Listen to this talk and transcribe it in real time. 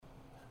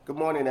Good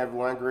morning,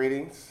 everyone.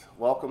 Greetings.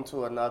 Welcome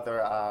to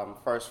another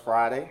First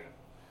Friday.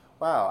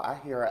 Wow,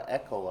 I hear an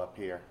echo up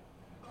here.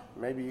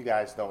 Maybe you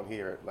guys don't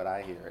hear it, but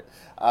I hear it.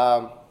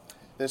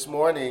 This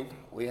morning,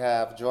 we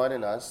have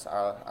joining us,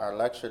 our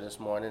lecture this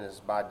morning is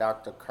by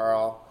Dr.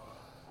 Carl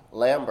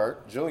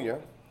Lambert, Jr.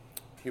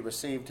 He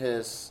received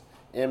his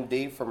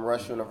MD from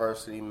Rush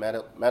University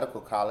Medical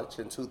College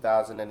in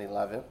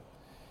 2011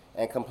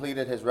 and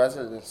completed his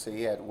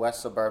residency at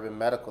West Suburban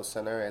Medical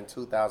Center in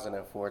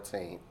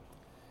 2014.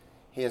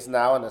 He is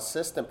now an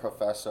assistant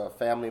professor of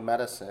family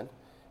medicine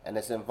and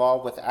is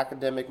involved with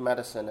academic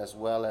medicine as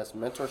well as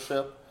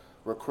mentorship,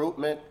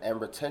 recruitment,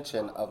 and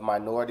retention of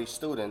minority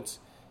students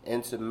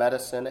into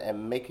medicine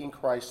and making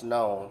Christ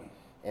known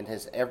in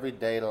his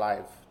everyday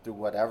life through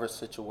whatever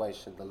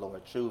situation the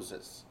Lord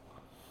chooses.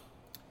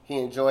 He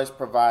enjoys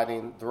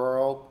providing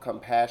thorough,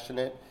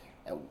 compassionate,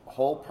 and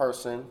whole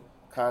person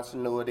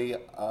continuity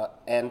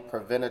and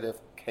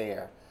preventative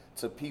care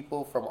to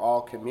people from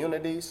all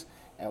communities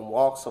and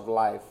walks of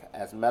life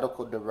as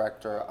medical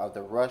director of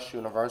the Rush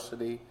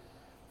University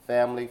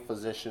Family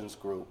Physicians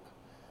Group.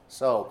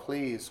 So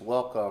please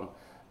welcome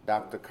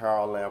Dr.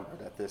 Carl Lambert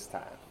at this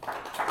time.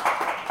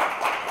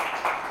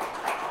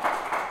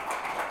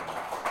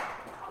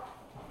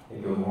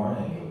 Hey, good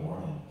morning, good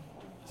morning.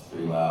 It's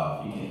pretty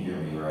loud. You can hear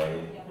me,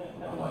 right?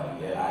 I'm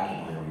like, yeah, I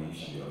can hear me. You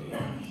should be able to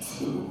hear me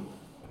too.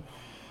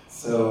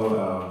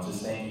 So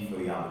just thank you for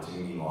the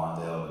opportunity,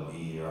 Lawndale, to be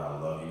here. I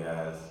love you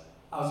guys.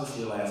 I was just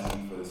here last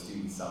week for the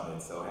Student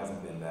Summit, so it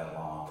hasn't been that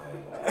long.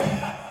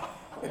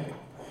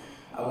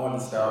 I wanted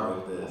to start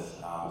with this.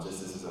 Just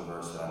this is a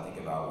verse that I think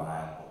about when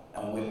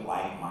I'm with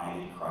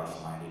like-minded,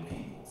 Christ-minded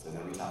people. So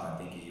every time I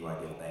think of you, I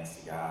give thanks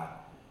to God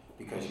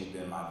because you've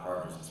been my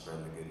partners in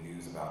spreading the good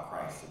news about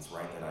Christ. It's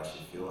right that I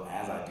should feel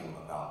as I do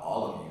about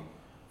all of you,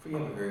 for you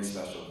have a very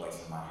special place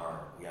in my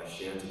heart. We have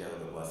shared together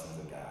the blessings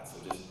of God. So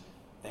just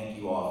thank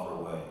you all for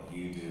what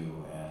you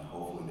do, and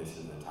hopefully this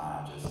is the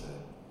time just to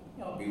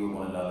be with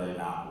one another,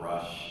 not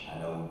rush. I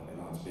know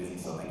everyone's busy,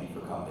 so thank you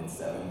for coming at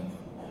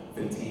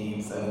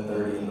 7:15,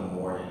 7:30 in the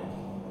morning.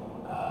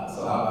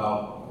 So how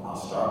about I'll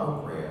start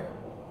with prayer,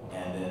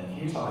 and then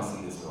here's how I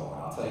see this going.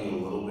 I'll tell you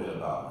a little bit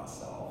about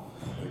myself,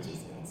 which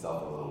is in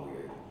itself a little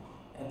weird,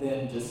 and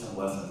then just some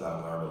lessons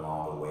I've learned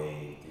along the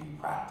way through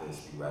practice,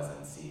 through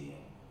residency,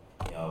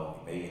 and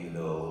maybe in the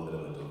middle a little bit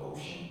of a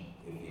devotion,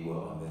 if you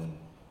will, and then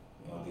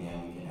at the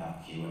end we can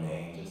have Q&A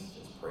and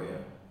just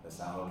prayer. That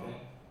sound okay?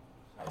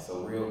 All right, so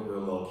real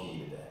low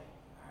key today.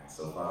 All right,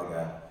 so Father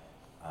God,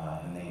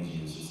 in the name of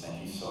Jesus, just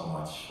thank you so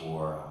much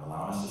for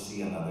allowing us to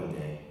see another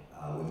day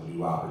with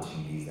new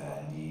opportunities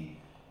that indeed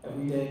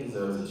every day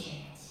deserves a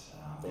chance.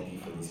 Thank you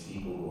for these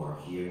people who are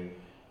here.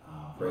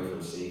 Pray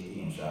for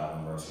safety and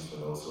traveling mercies for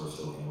those who are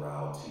still en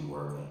route to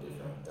work in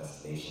different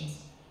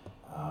destinations.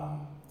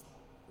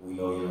 We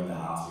know you're in the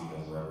house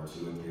because wherever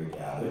 2 or 3 are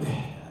gathered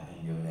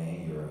in your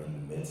name, you're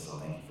in the midst. So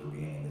thank you for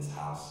being in this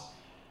house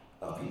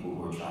of people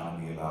who are trying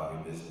to be about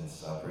your business.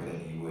 So I pray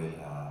that you would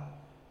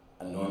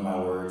anoint my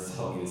words,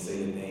 help me to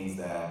say the things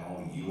that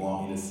only you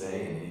want me to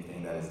say, and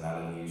anything that is not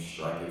of you,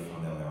 strike it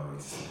from their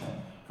memories.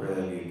 Pray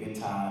that it be a good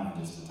time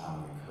and just a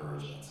time of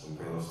encouragement. So we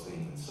pray those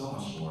things and so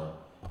much more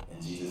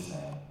in Jesus'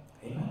 name.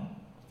 Amen.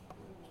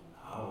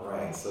 All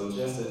right, so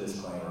just a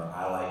disclaimer,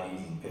 I like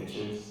using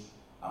pictures.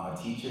 I'm a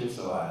teacher,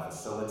 so I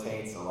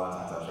facilitate, so a lot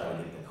of times I try to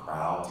get the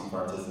crowd to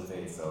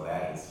participate, so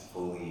that is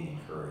fully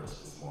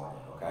encouraged this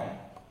morning, okay?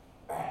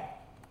 All right.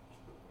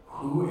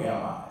 Who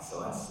am I?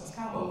 So that's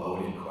kind of a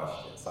loaded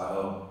question. So I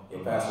know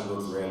if Pastor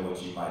Brooks read what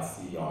you might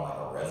see on like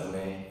a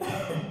resume,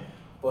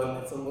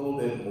 but it's a little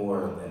bit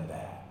more than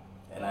that.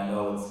 And I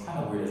know it's kind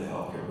of weird as a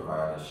healthcare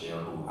provider to share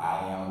who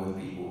I am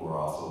with people who are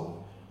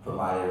also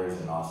providers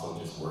and also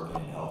just working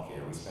in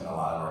healthcare. We spend a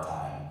lot of our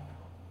time,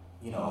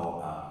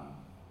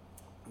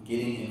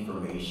 getting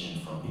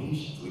information from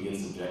patients. We get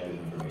subjective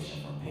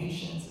information from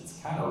patients. It's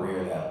kind of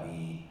rare that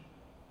we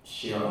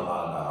share a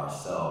lot about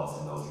ourselves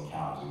in those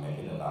encounters. We make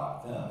it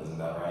about them, isn't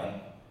that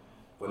right?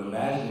 But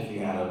imagine if you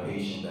had a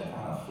patient that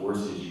kind of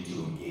forces you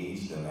to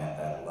engage them at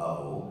that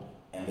level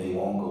and they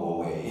won't go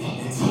away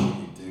until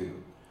you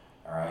do.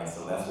 All right,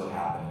 so that's what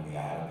happened to me.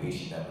 I had a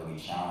patient that really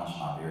challenged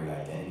my very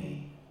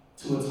identity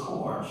to its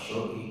core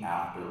shortly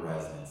after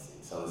residency.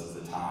 So this is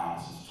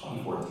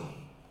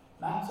 2014,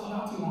 not too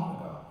long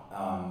ago.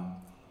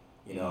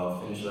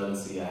 Finished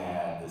residency, I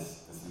had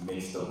this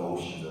mixed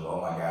emotions of, oh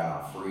my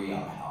God, I'm free,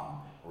 I'm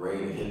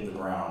ready to hit the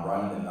ground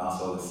running, and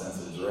also the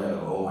sense of dread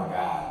of, oh my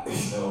God,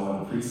 there's no one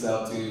to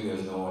precept to,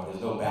 there's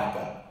no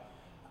backup.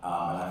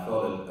 And I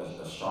felt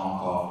a strong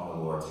call from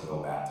the Lord to go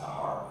back to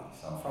Harvey.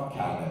 So I'm from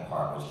Calumet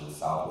Park, which is the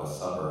southwest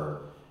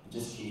suburb,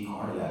 just kitty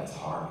corner that is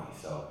Harvey.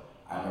 So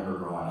I remember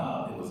growing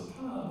up, it was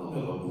kind of a little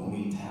bit of a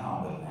booming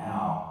town, but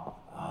now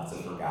it's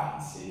a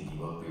forgotten city.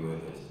 You look through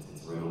it,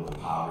 it's riddled with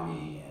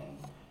poverty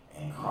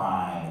and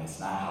crime, and it's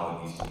not how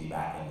it used to be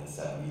back in the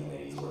 70s and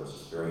 80s where it's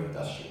just very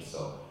industrious.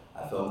 So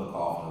I felt the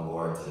call from the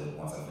Lord to,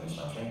 once I finished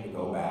my training, to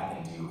go back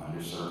and do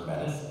underserved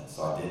medicine.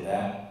 So I did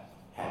that,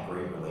 had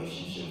great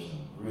relationships, and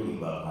really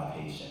loved my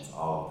patients,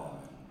 all of them.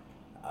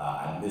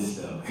 I miss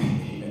them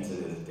even to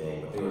this day,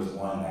 but there was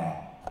one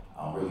that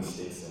really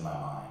sticks in my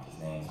mind. His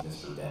name's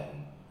Mr.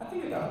 Denton. I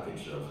think I got a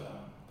picture of him,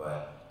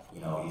 but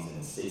he's in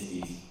his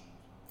 60s,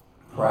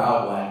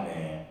 proud black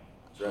man,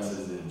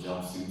 dresses in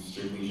jumpsuits,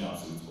 strictly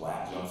jumpsuits,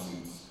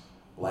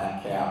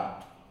 black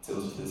cap,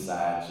 tilted to the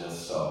side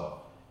just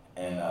so.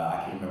 And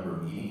I can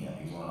remember meeting him.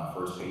 He was one of my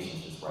first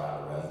patients just right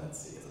out of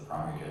residency as a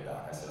primary care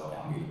doc. I said, okay,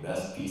 I'm going to be the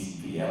best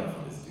PCP ever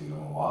for this dude. I'm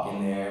going to walk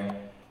in there,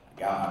 I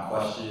got my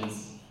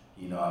questions.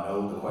 I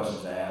know the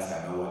questions to ask,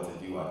 I know what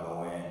to do. I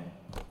go in,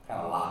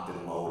 kind of locked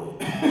and loaded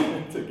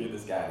to give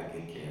this guy the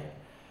good care.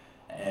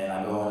 And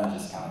I go in, I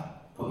just kind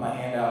of put my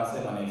hand out and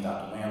say, my name's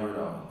Dr. Lambert,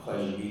 a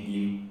pleasure meeting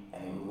you.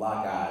 And we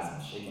lock eyes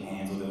and shaking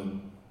hands with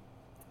him.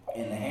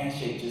 And the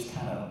handshake just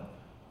kind of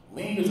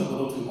lingers a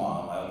little too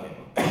long. I'm like,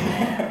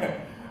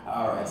 okay.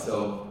 All right,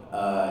 so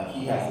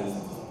he has this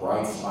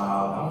bright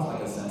smile, almost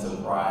like a sense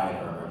of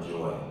pride or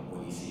joy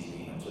when he sees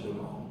me enter the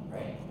room,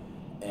 right?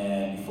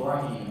 And before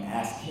I can even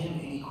ask him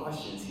any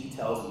questions, he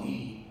tells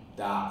me,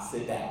 Doc,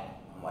 sit down.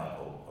 I'm like,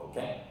 oh,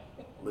 okay.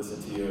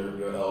 Listen to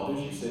your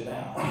elders, you sit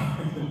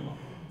down.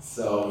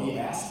 So he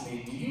asked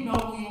me, do you know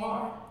who you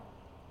are?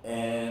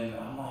 And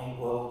I'm like,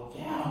 well,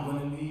 yeah, I'm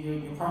going to be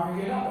your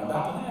primary care doctor. I'm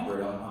Dr.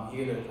 Lambert. I'm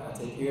here to kind of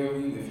take care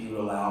of you if you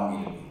would allow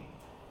me to be.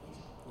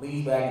 He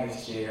leans back in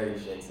his chair,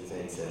 he shakes his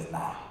head, he says,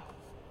 nah,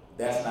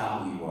 that's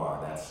not who you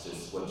are. That's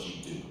just what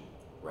you do,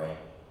 right?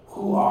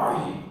 Who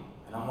are you?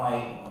 And I'm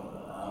like,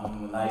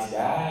 I'm a nice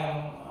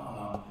guy. I don't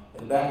know.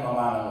 In the back of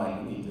my mind, I'm like,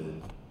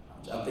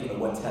 I'm thinking of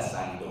what tests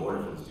I need to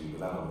order for this dude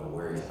because I don't know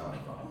where he's coming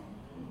from.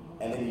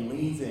 And then he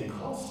leans in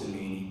close to me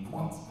and he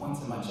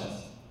points in my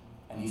chest.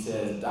 And he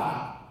says,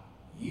 Doc,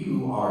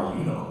 you are a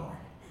unicorn.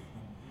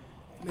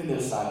 And then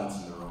there's silence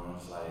in the room.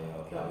 It's like,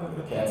 okay, I'm going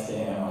to get a CAT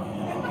scan on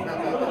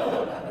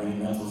him. Any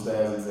mental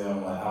status exam,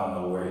 I'm like, I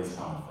don't know where he's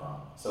coming from.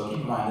 So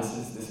keep in mind, this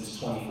is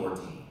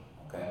 2014,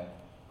 okay?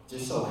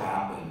 Just so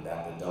happened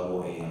that the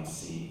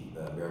AAMC,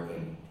 the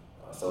American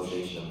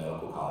Association of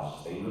Medical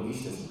Colleges, they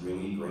released this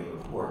really great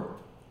report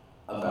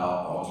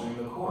about altering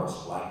the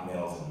course, black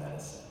males in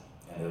medicine.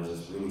 And there was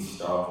this really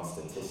startling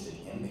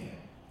statistic in there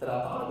that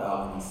I thought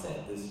about when he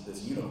said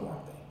this unicorn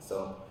thing.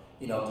 So,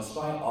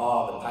 despite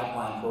all the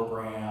pipeline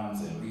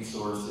programs and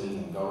resources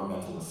and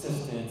governmental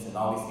assistance and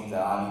all these things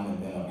that I've even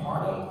been a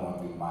part of going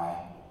through my,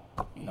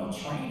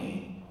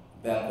 training,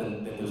 that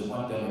there's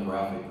one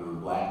demographic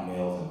group, black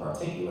males in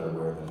particular,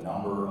 where the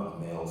number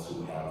of males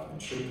who have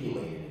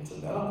matriculated into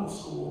medical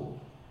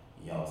school,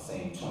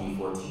 saying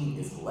 2014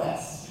 is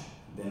less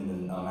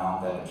than the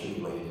amount that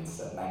matriculated in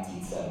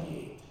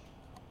 1978.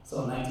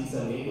 So in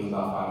 1978 it was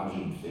about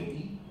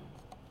 550.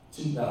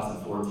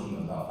 2014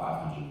 was about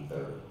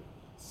 530.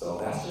 So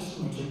that's just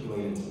who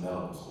matriculated into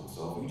medical school.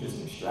 So if we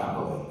just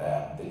extrapolate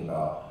that and think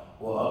about,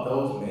 well, of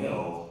those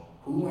males,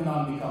 who went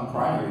on to become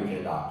primary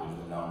care doctors,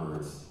 the number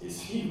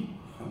is few,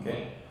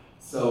 okay?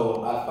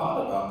 So I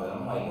thought about that.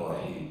 I'm like, well,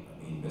 hey,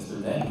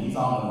 Mr. Denton, he's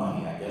on the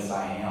money. I guess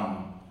I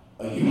am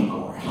a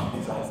unicorn.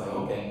 So I was like,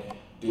 okay,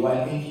 do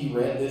I think he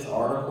read this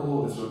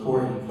article, this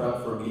report, and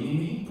prepped for meeting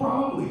me?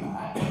 Probably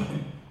not.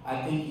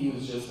 I think he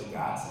was just a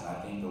godsend.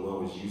 I think the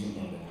Lord was using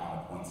him to kind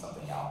of point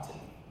something out to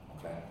me,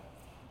 okay?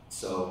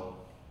 So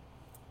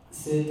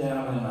sit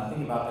down and I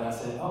think about that. I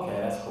said, okay,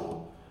 that's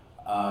cool.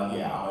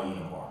 Yeah, I'm a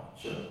unicorn,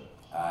 sure.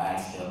 I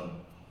asked him,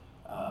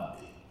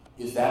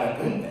 is that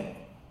a good thing?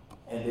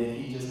 And then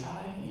he just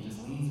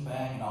leans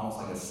back in almost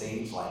like a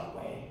sage-like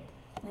way.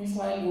 And he's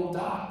like, well,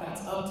 Doc,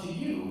 that's up to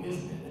you,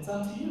 isn't it? It's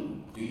up to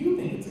you. Do you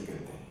think it's a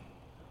good thing?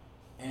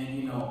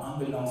 And,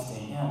 unbeknownst to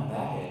him,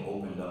 that had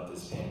opened up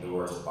this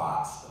Pandora's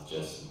box of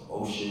just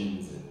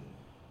emotions and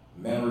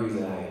memories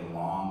that I had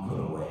long put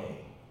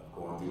away of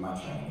going through my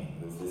training.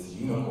 It was this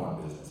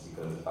unicorn business,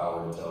 because if I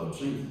were to tell the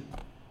truth,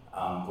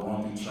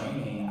 going through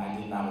training, I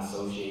did not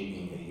associate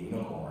being a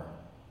unicorn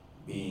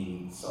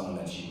being someone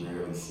that you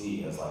rarely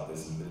see as like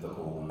this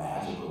mythical,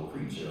 magical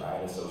creature. I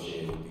had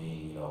associated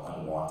being,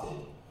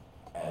 unwanted,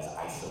 as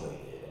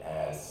isolated,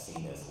 as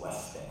seen as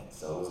less than.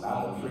 So it was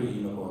not the pretty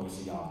unicorn you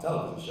see on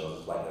television shows.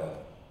 It's like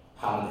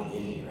how did they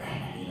get here?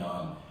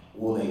 And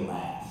will they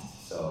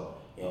last? So,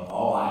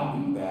 all I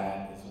knew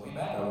that is way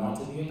back, I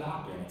wanted to be a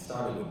doctor, and it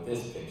started with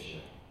this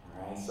picture.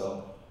 All right,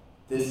 so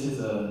this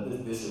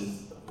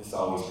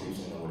always creeps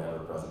into whatever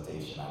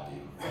presentation I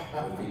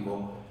do with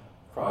people.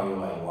 Probably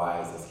like,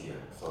 why is this here?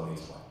 So let me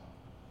explain.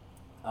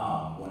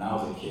 When I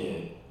was a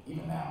kid,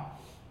 even now,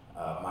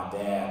 my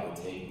dad would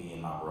take me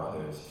and my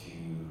brothers to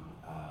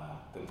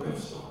the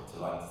thrift store,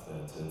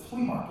 to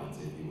flea markets,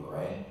 if you will,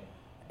 right?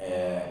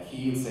 And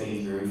he would say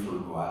he's very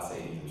frugal. I'd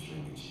say he's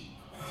extremely cheap.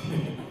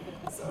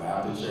 So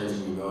after church,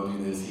 we would go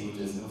do this. It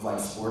was like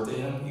sport to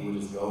him. He would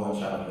just go and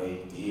try to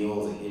make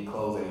deals and get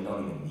clothes that he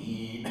don't even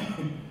need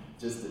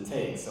just to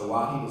take. So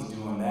while he was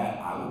doing that,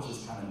 I would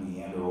just kind of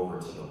meander over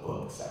to the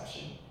book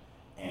section.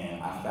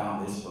 And I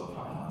found this book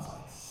probably when I was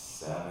like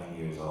 7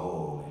 years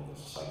old. And it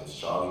was just like this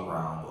Charlie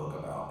Brown book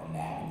about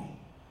anatomy.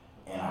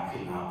 And I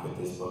could not put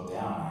this book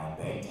down. I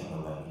begged him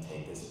to let me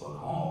take this book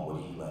home.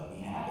 Would he let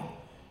me have it?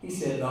 He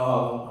said,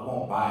 no, I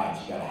won't buy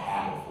it. You got to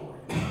haggle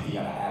for it. You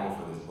got to haggle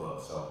for this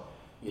book. So,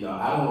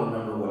 I don't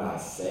remember what I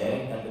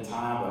said at the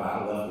time, but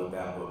I left with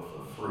that book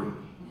for free.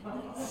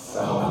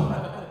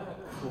 So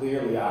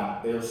clearly,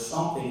 there's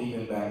something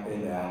even back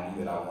then that I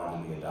knew that I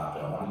wanted to be a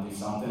doctor. I wanted to do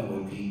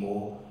something with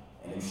people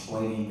and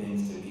explaining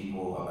things to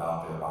people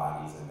about their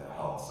bodies and their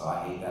health. So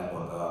I ate that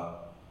book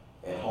up.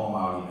 At home,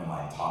 I would even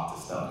talk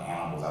to stuffed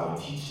animals. I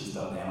would teach the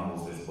stuffed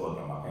animals this book,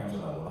 and my parents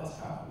were like, well, that's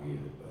kind of weird,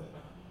 but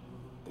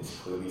there's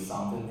clearly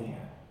something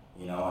there.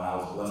 And I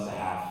was blessed to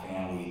have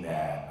family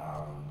that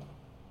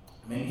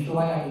made me feel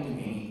like I could do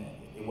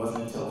anything. It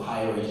wasn't until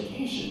higher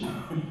education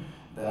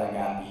that I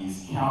got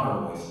these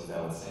counter voices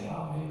that would say,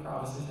 oh, maybe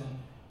Carl,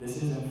 this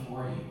isn't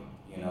for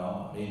you.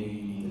 Maybe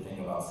you need to think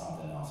about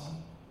something else.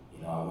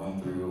 And, I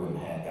went through and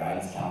had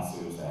guidance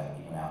counselors that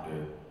even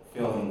after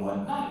failing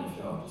not even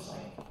failing, just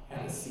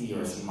had a C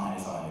or a C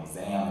minus on an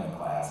exam in the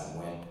class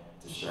and went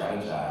to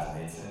strategize,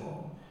 and they'd say,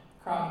 well,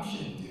 Carl, you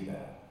shouldn't do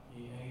that.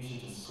 You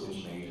should just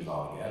switch majors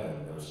altogether.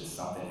 And there was just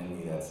something in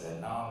me that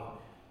said, no,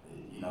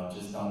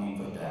 just don't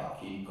be put down.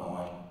 Keep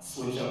going.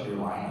 Switch up your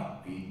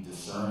lineup. Be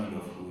discerning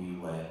of who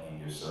you let in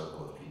your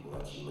circle of people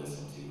that you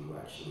listen to who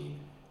actually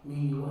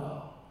mean you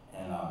well.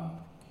 And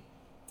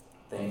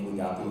thankfully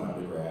got through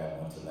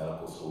undergrad, went to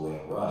medical school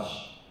at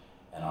Rush,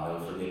 and I'll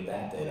never forget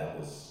that day. That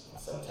was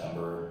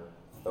September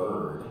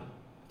 3rd,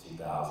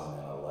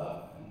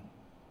 2011.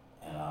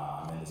 And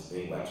I'm in this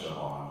big lecture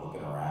hall, I'm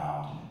looking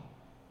around,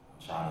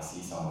 I'm trying to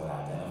see someone that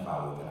I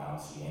identify with, and I don't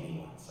see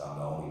anyone. So I'm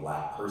the only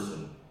black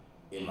person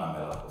in my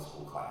medical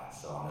school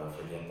class, so I'll never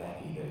forget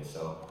that either.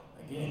 So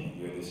again,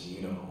 you're this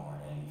unicorn,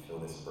 and you feel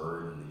this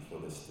burden, you feel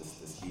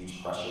this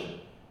huge pressure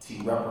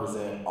to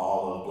represent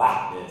all of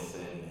blackness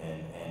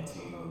and to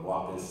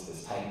walk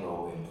this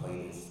tightrope and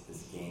play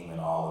this game and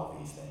all of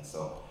these things.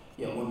 So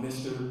when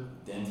Mr.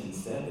 Denton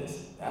said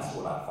this, that's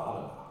what I thought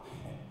about.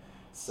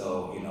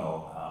 So,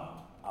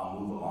 I'll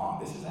move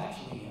along. This is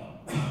actually him.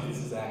 This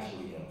is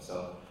actually him.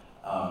 So,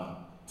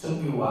 took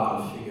me a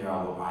while to figure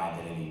out what my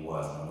identity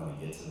was, and I'm going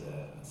to get to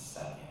that in a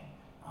second.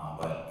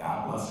 But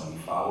God bless him. He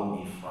followed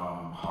me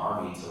from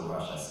Harvey to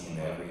Rush. I see him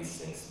every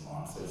 6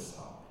 months or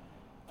so.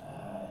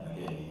 And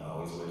again, he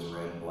always wears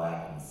red and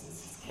black, and it's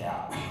his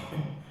cap.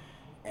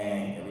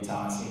 And every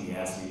time I see him, he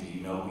asks me, do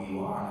you know who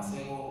you are? And I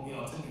say, well,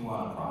 it took me a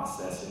while to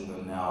process it,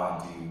 but now I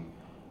do,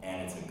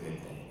 and it's a good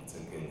thing. It's a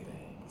good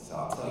thing. So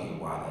I'll tell you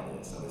why that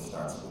is. So this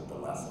starts with the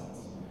lessons.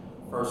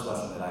 First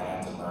lesson that I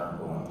had to learn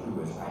going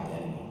through is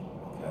identity,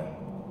 okay?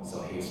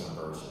 So here's some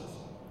verses.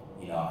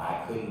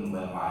 I couldn't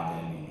let my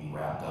identity be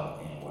wrapped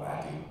up in what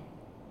I do,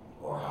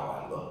 or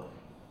how I look,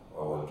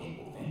 or what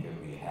people think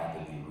of me. It had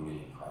to be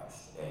rooted in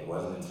Christ. And it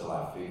wasn't until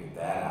I figured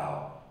that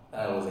out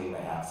that I was able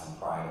to have some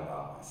pride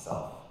about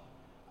myself.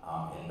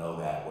 And know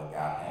that what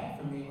God had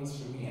for me was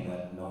for me, and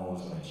that no one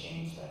was going to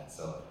change that.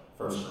 So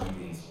 1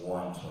 Corinthians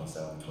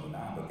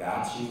 1:27-29, but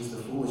God chooses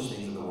the foolish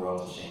things of the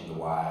world to shame the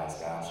wise.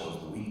 God chose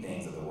the weak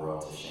things of the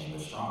world to shame the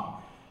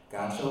strong.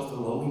 God chose the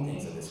lowly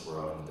things of this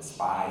world and the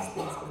despised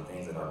things, the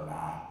things that are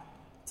not,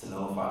 to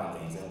nullify the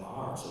things that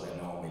are, so that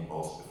no one may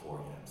boast before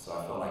him. So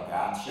I feel like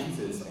God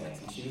chooses things.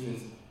 He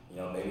chooses,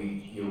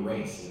 maybe your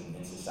race.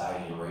 In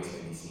society, your race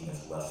may be seen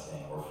as less than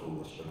or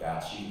foolish, but God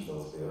chooses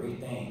those very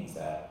things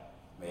that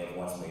may have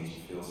once made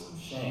you feel some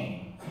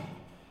shame.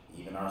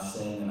 Even our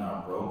sin and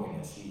our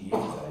brokenness, he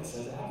uses that. He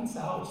says, I can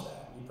salvage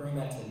that. You bring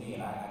that to me,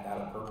 and I got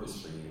a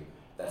purpose for you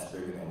that's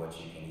bigger than what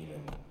you can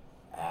even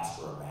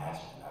ask or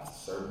imagine. I've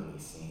certainly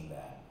seen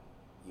that,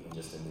 even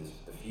just in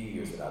the few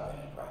years that I've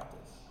been in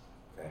practice.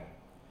 Okay?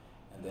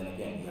 And then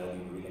again, you gotta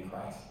be rooted in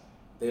Christ.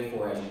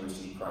 Therefore, as you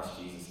receive Christ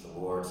Jesus the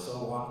Lord,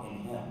 so walk in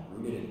him,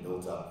 rooted and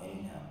built up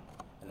in him,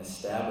 and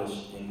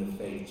established in the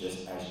faith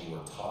just as you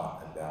were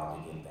taught,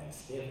 abounding in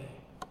thanksgiving.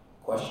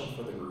 Question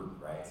for the group,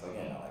 right? So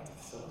again, I like to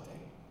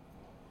facilitate.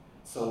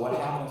 So what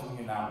happens when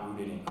you're not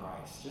rooted in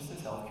Christ? Just as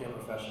healthcare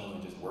professionals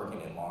and just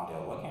working at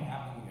Lawndale, what can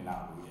happen when you're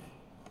not rooted?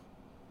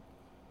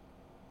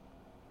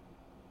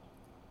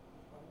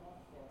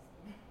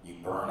 You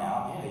burn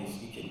out. Yeah,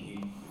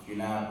 if you're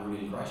not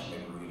rooted in Christ, you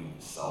may be rooted in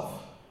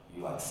yourself.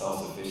 You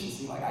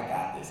self-sufficiency. I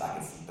got this. I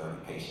can see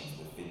 30 patients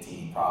with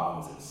 15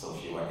 problems and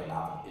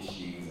socioeconomic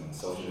issues and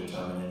social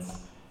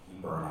determinants.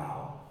 You burn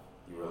out.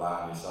 You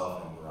rely on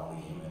yourself, and we're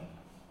only human.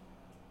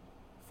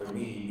 For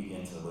me, you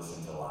begin to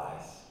listen to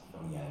lies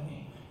from the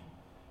enemy.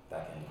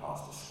 That can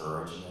cause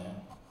discouragement.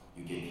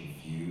 You get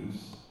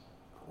confused.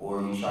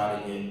 Or you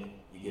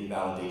get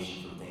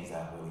validation from things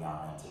that really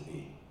aren't meant to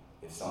be.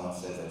 If someone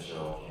says that you're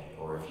okay,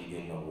 or if you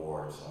get an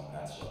award or someone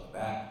pats you on the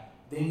back,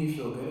 then you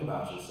feel good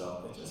about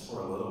yourself, but just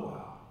for a little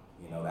while.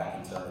 That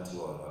can turn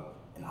into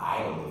an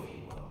idol, if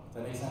you will. Does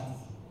that make sense?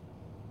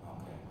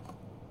 Okay.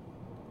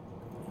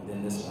 And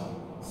then this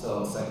one.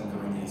 So 2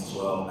 Corinthians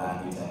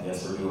 12:9-10.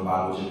 Yes, we're doing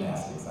Bible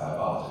gymnastics. I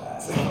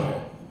apologize.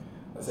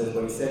 It says,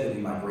 but he said to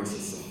me, my grace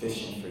is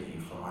sufficient for you,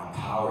 for my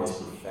power is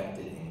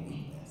perfected in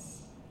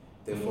weakness.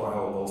 Therefore I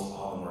will boast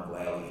all the more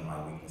gladly in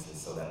my weaknesses,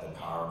 so that the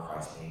power of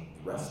Christ may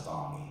rest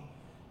on me.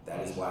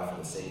 That is why, for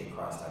the sake of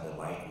Christ, I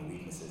delight in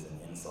weaknesses and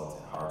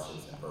insults and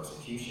hardships and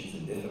persecutions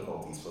and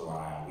difficulties, for when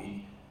I am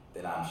weak,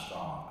 then I'm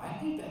strong. I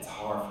think that's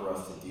hard for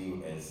us to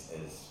do as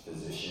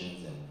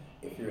physicians, and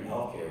if you're in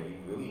healthcare, you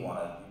really want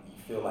to, you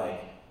feel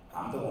like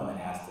I'm the one that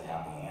has to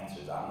have the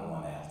answers, I'm the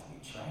one that has to be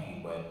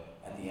trained, but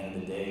at the end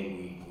of the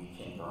day, we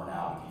can burn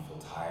out, we can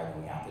feel tired,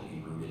 and we have to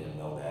be rooted and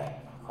know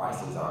that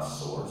Christ is our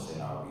source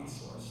and our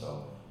resource.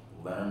 So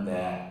learn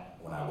that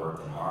when I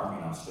worked in Harvey,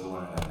 and I'm still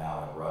learning that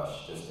now at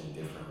Rush, just in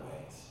different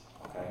ways.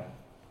 Okay?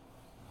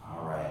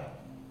 All right.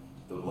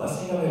 The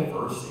blessing of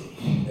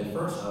adversity. At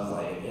first, I was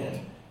like,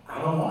 again, I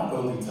don't want to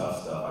go through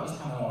tough stuff. I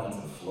just kind of wanted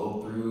to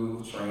float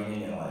through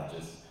training and like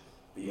just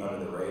be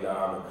under the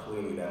radar, but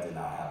clearly that did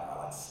not happen.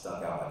 I like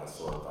stuck out like a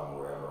sore thumb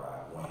wherever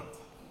I went.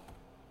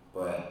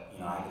 But,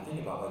 I had to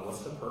think about, like,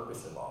 what's the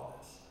purpose of all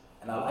this?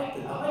 And I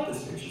like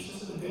this picture.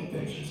 This is a good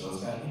picture. So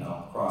it's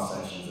got,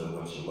 cross-sections of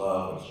what you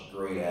love, what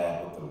you're great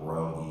at, what the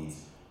world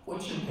needs,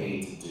 what you're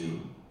paid to do.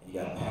 And you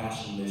got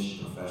passion,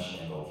 mission, profession,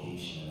 and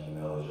vocation, and in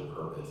the middle is your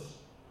purpose.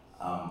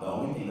 The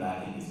only thing that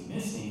I think is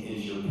missing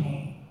is your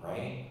pain,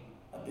 right?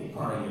 A big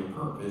part of your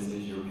purpose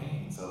is your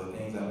pain. So the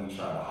things that we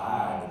try to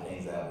hide, the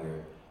things that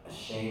we're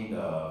ashamed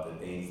of,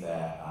 the things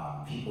that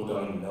people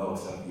don't even know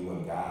except you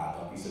and God,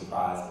 don't be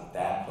surprised if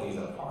that plays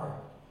a part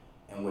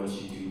in what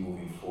you do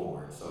moving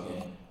forward. So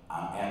again,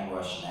 I'm at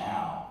Rush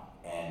now,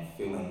 and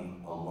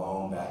feeling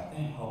alone back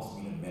then helps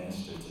me to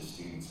minister to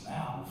students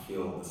now who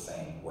feel the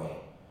same way,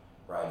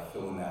 right?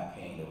 Feeling that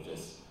pain of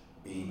just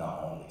being the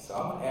only. So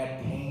I would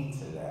add pain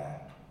to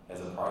that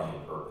as a part of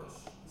your purpose.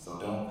 So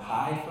don't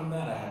hide from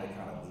that. I had to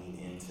kind of lean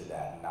into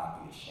that and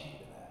not be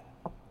ashamed of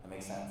that. That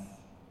makes sense?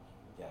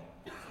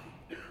 Yeah.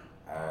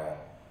 All right.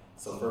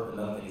 So for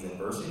another thing is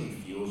adversity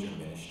fuels your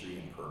ministry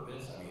and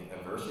purpose. I mean,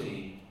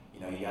 adversity,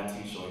 you got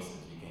two choices.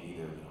 You can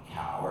either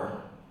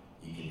cower,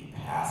 you can be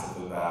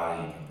passive about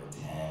it, you can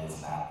pretend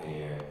it's not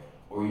there,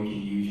 or you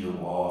can use your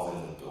walls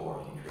as a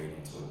door. You can create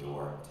into a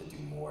door to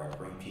do more and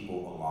bring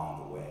people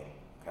along the way.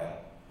 Okay?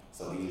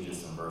 So these are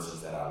just some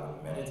verses that I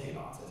would meditate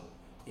on. It says,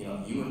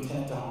 you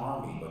intended to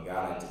harm me, but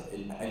God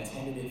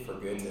intended it for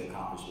good to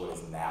accomplish what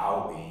is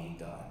now being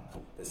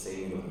done, the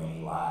saving of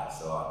many lives.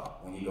 So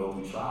when you go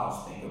through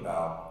trials, think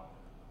about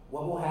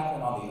what will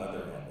happen on the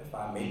other end. If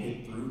I make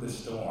it through the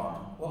storm,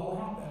 what will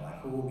happen?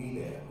 Like, who will be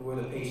there? Who are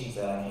the patients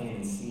that I can't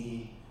even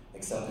see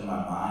except in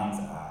my mind's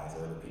eyes,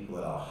 or the people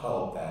that I'll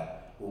help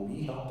that will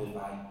be helped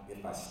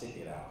if I stick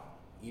it out?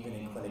 Even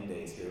in clinic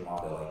days here at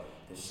Maundale, like,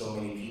 there's so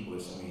many people,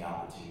 there's so many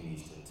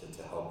opportunities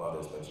to help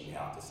others, but you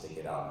have to stick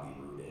it out and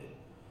be rooted.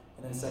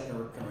 And then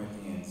 2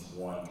 Corinthians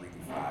 1,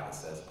 3-5, it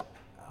says,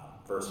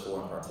 verse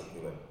 4 in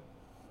particular,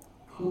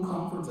 who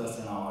comforts us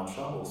in all our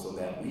trouble so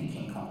that we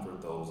can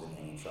comfort those in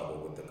any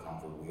trouble with the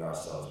comfort we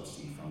ourselves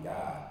receive from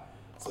God.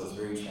 So it's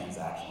very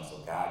transactional. So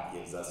God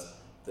gives us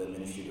the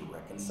ministry to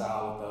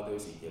reconcile with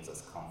others. He gives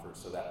us comfort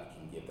so that we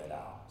can give that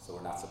out. So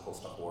we're not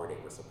supposed to hoard it.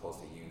 We're supposed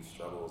to use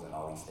struggles and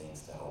all these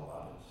things to help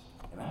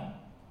others. Amen?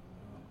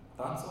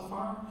 Thoughts so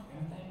far?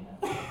 Anything?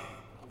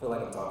 I feel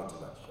like I'm talking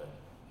too much,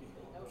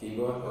 right? Keep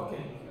going?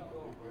 Okay.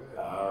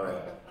 All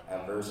right.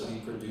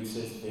 Adversity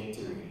produces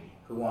victory.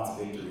 Who wants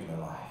victory in their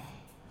life?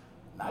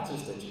 Not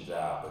just at your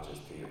job, but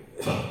just period.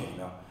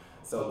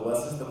 So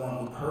blessed is the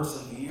one who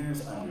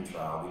perseveres under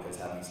trial, because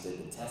having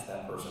stood the test,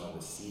 that person will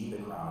receive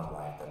the crown of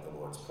life that the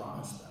Lord's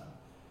promised them.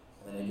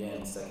 And then again,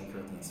 2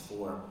 Corinthians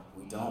 4,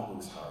 we don't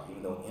lose heart,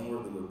 even though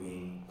inwardly we're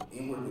being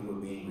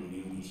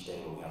renewed each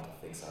day, but we have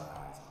to fix our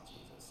eyes on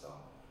Jesus. So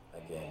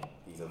again,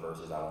 these are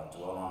verses I won't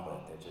dwell on,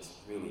 but they're just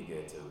really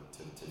good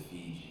to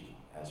feed you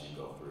as you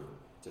go through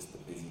just the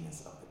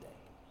busyness of the day.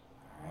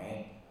 All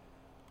right?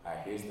 All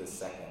right, here's the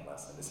second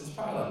lesson. This is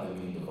probably like the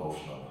mini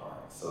devotional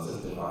part. So it says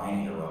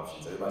divine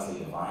interruptions. Everybody say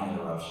divine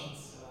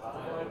interruptions.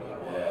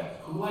 Yeah.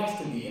 Who likes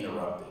to be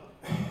interrupted?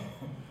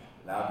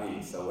 Not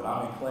me. So when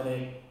I'm in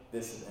clinic,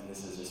 this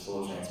is just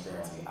full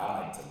transparency,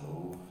 I like to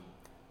move.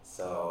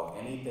 So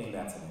anything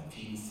that's an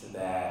impedance to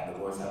that, the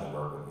Lord's had to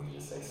work with me to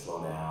just say,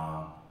 slow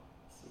down.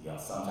 So,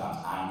 sometimes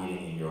I'm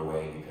getting in your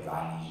way because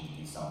I need you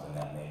to do something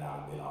that may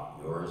not have been on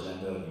your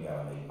agenda. You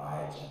got to make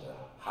my agenda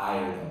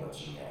higher than what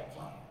you had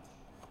planned.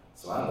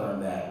 So I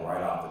learned that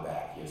right off the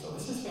bat here. So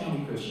this is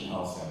Family Christian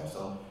Health Center.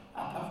 So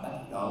I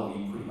think all of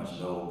you pretty much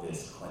know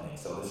this clinic.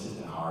 So this is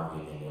in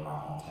Harvey, again, near my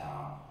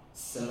hometown.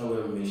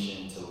 Similar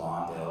mission to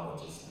Lawndale,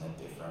 but just in a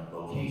different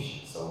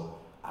location. So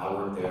I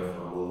worked there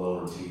for a little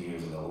over 2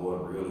 years, and the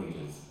Lord really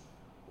just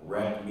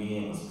wrecked me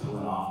and was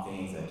pulling off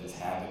things that just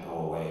had to go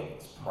away. It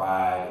was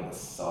pride, it was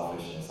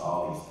selfishness,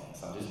 all these things.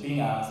 So I'm just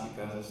being honest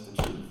because it's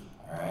the truth,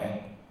 all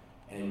right?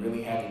 And it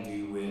really had to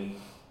do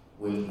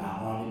with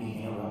not wanting to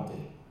be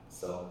interrupted.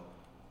 So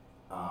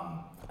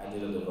I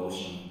did a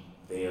devotion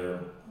there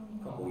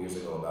a couple years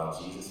ago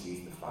about Jesus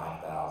feeds the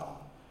 5,000.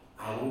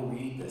 I will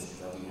read this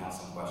because I do have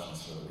some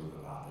questions for the group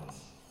about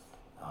this.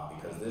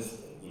 Because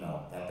this,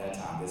 at that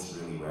time, this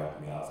really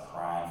wrecked me. I was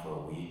crying for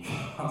a week.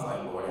 I was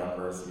like, Lord, have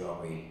mercy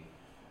on me.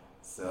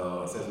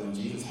 So it says, when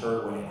Jesus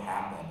heard what had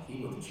happened,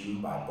 he withdrew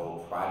by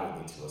boat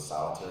privately to a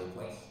solitary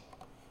place.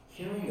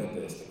 Hearing of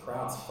this, the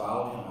crowds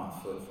followed him on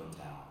foot from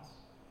towns.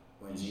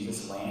 When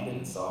Jesus landed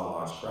and saw a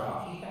large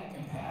crowd, he had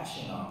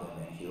compassion on them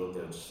and healed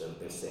their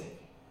sick.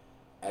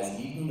 As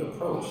evening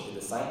approached, the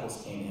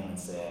disciples came to him and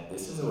said,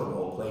 "This is a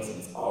remote place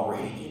and it's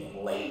already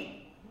getting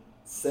late.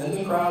 Send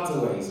the crowds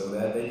away so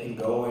that they can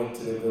go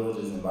into their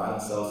villages and buy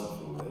themselves some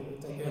food. They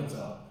can take care of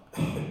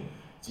themselves."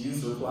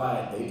 Jesus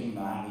replied, "They do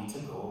not need to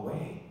go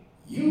away.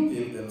 You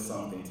give them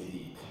something to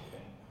eat."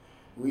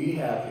 "We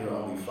have here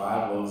only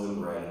 5 loaves of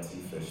bread and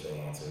 2 fish," they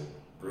answered.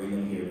 "Bring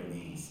them here to me,"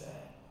 he said.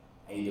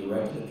 And he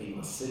directed the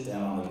people to sit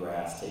down on the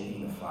grass,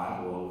 taking the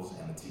 5 loaves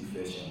and the 2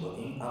 fish, and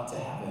looking up to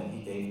heaven,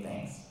 he gave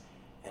thanks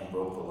and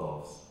broke the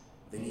loaves.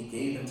 Then he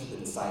gave them to the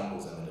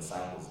disciples, and the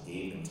disciples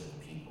gave them to the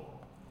people.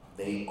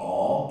 They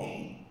all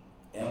ate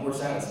and were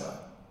satisfied.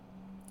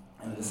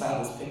 And the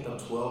disciples picked up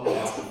 12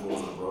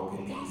 basketfuls of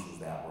broken pieces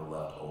that were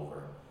left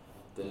over.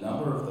 The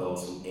number of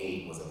those who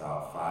ate was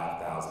about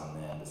 5,000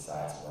 men,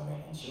 besides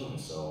women and children.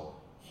 So,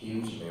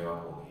 huge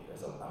miracle here.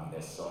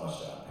 There's so much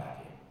to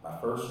unpack here.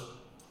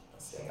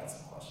 I got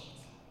some questions.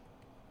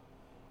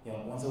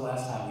 When's the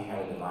last time you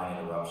had a divine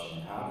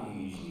interruption? How do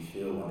you usually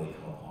feel when they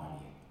come upon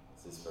you?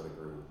 This is for the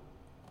group.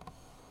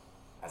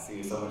 I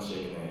see someone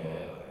shaking their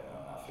head.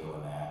 I'm not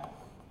feeling that.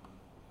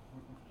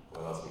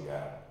 What else we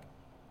got?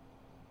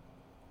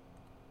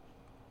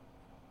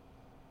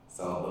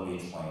 So let me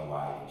explain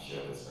why I can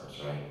share this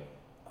verse, right?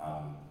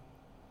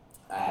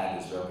 I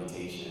had this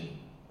reputation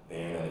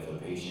there that if a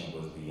patient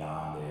was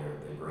beyond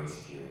their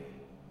grace period,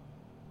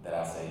 that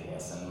I'd say, yeah,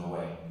 send them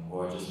away,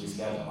 or just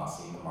reschedule them. I'll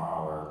see them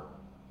tomorrow, or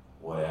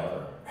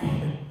whatever.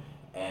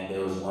 And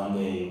there was one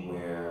day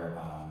where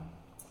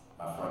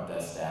my front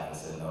desk staff had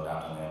said, "No,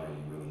 Dr. Lambert,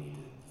 you really need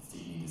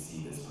to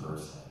see this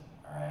person."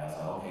 All right, I was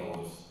like, "Okay,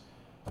 we'll just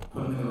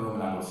put them in the room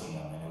and I'll go see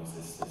them." And it was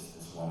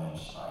this woman,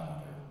 she's probably in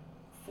her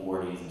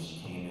 40s, and she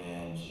came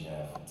in, she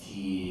had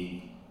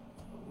fatigue,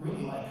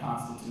 really like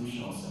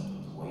constitutional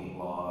symptoms, weight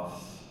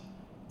loss,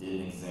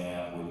 did an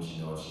exam, wouldn't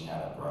you know, she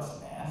had a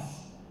breast mass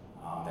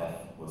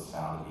that was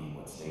found to be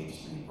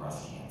stage 3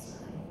 breast cancer.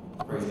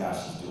 Praise God,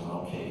 she's doing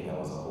okay. That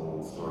was a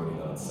whole story in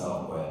and of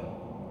itself.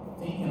 But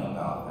thinking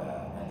about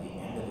that, at the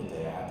end of the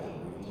day, I had to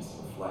really just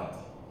reflect.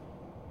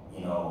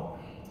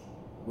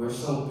 We're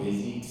so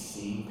busy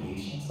seeing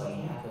patients. Like,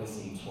 I could have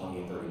seen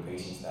 20 or 30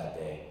 patients that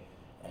day.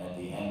 And at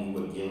the end,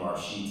 we would give our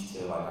sheets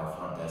to our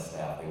front desk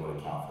staff. They would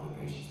account for the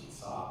patients we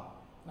saw.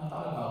 And I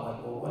thought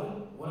about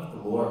what if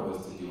the Lord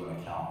was to do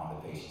an account on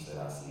the patients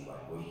that I see?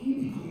 Would he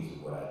be pleased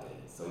with what I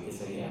did? So he could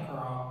say, "Yeah,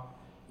 Carl,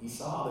 you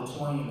saw the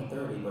 20 and the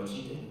 30, but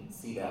you didn't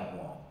see that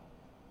one."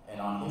 And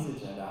on his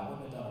agenda, I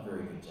wouldn't have done a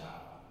very good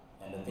job.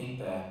 And to think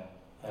that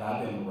had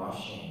I been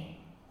rushing,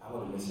 I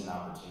would have missed an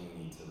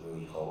opportunity to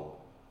really help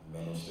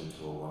minister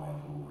to a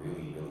woman who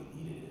really, really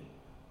needed it.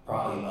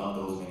 Probably of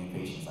those many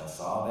patients I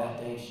saw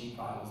that day, she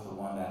probably was the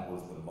one that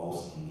was the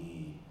most in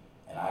need.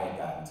 And I had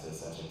gotten to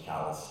such a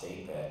callous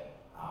state that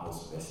I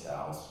almost missed out.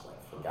 I almost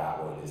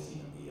forgot what it is to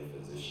even be a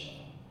physician,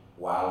 and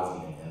why I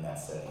was even in that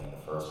setting in the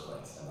first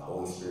place. And the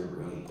Holy Spirit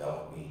really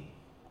dealt with me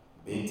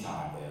big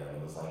time there. And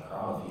it was like,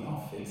 "Carl, if you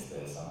don't fix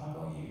this, I'm not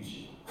going to use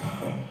you.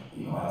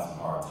 You're going to have some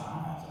hard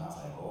times." And I was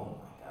like, "Oh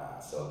my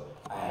God." So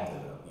I had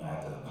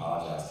to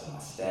apologize to my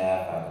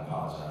staff. I had to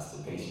apologize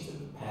to patients in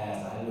the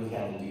past. I really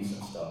had to do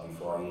some stuff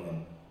before I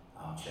even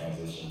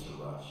transitioned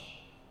to Rush.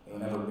 You've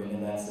never been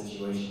in that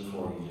situation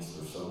before? You just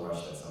were so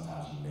rushed that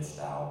sometimes you missed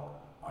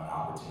out on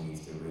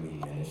opportunities to really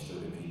minister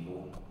to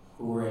people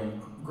who were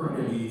in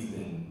greater needs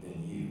than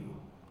you.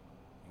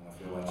 You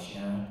feel like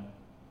sharing?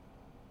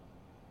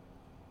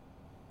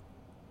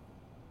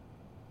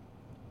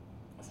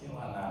 I see a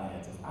lot of nodding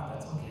heads.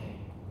 That's okay.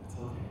 That's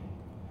okay.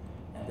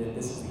 And then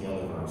this is the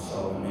other verse.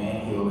 So the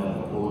man healed at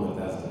the pool of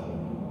Bethesda.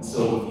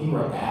 So if you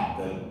were at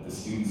the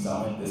student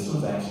summit, this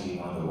was actually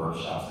one of the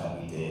workshops that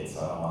we did.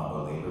 So I don't want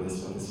to belabor this,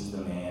 but this is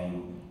the man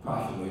who,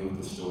 probably familiar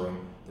with the story,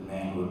 the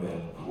man who had been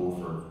at the pool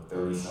for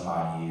 30 some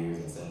odd years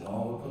and said, "No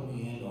one would put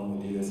me in, no one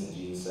would do this." And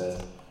Jesus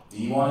says, "Do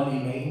you want to be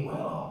made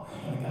well?"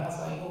 And the guy's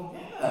like, "Well,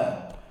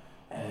 yeah."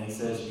 And he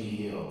says, "Be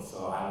healed."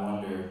 So I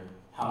wonder,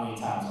 how many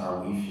times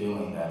are we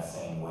feeling that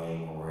same way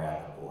when we're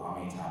at the pool? How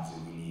many times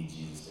do we need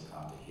Jesus to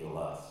come to heal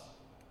us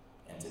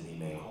and to be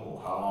made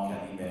whole? How long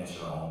have you been at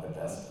your own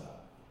Bethesda?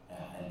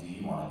 And do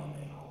you want to be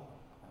made whole?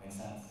 That makes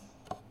sense?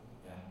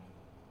 Yeah?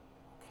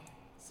 Okay.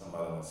 Some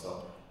other ones.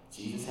 So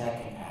Jesus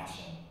had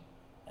compassion,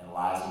 and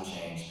lives were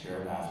changed,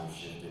 paradigms were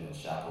shifted, and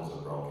shackles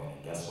are broken.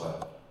 And guess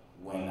what?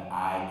 When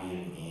I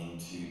give in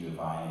to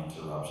divine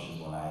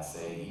interruptions, when I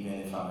say, even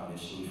if I'm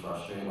initially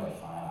frustrated, like,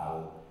 fine,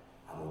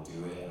 I will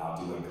do it, and I'll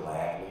do it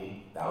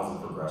gladly. That was a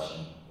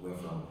progression. Went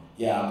from,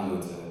 yeah, I'll do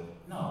it, to,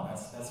 no,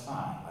 that's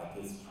fine. Like,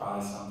 it's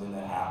probably something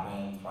that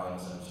happened, probably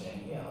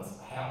misunderstanding. Yeah,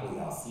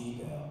 I'll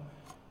see them.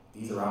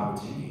 These are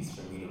opportunities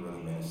for me to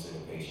really minister to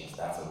patients.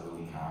 That's a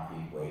really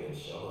concrete way to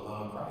show the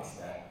love of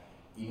Christ, that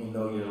even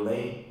though you're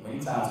late,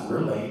 many times we're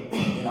late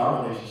in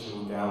our relationship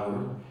with God,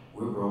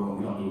 we're broken,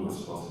 we don't do what we're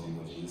supposed to do,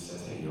 but Jesus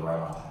says, "Hey, you're right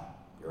on time.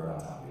 You're right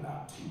on time. You're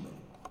not too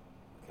late."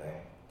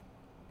 Okay?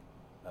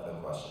 Another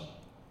question.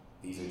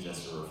 These are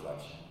just a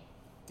reflection.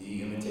 Do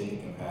you imitate the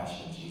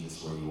compassion of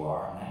Jesus where you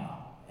are now?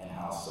 And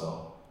how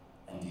so?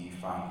 And do you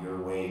find your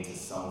way to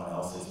someone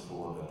else's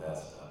pool of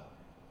Bethesda?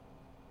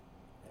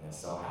 And if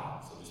so,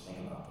 how? So just think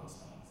about those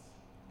things.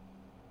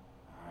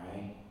 All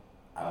right?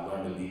 I've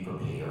learned to be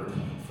prepared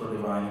for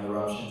divine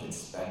interruptions,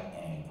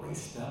 expect and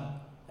embrace them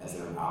as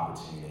they're an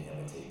opportunity to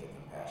imitate the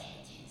compassion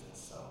of Jesus.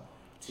 So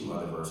 2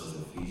 other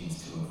verses,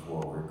 Ephesians 2 and 4,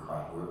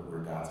 we're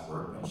God's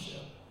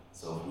workmanship.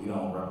 So if we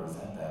don't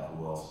represent that,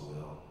 who else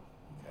will?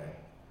 Okay?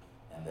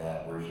 And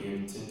that we're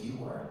here to do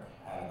work.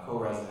 I had a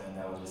co-resident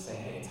that would just say,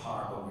 hey, it's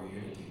hard, but we're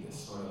here to do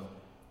this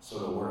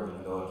sort of work,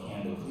 even though it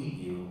can deplete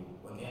you.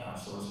 Again, our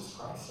source is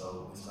Christ,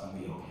 so it's going to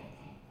be okay.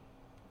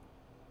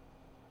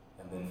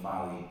 And then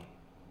finally,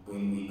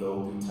 when we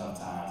go through tough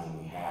times and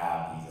we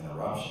have these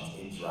interruptions,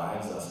 it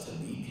drives us to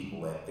meet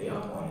people at their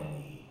point of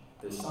need.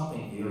 There's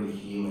something very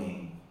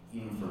healing,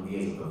 even for me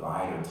as a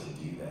provider, to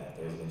do that.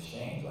 There's an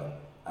exchange. Like,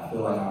 I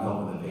feel like I'm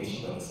helping the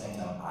patient, but at the same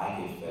time, I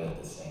get fed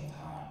at the same time.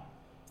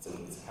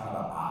 It's kind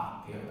of an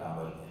odd paradigm,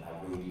 but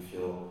I really do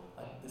feel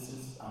like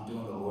I'm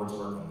doing the Lord's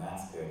work, and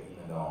that's good,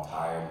 even though I'm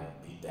tired and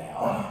beat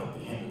down at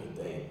the end of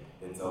the day.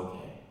 It's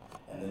okay.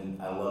 And then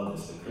I love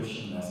this. The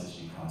Christian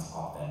message becomes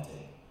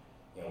authentic.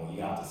 You know, when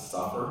you have to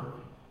suffer,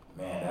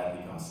 man, that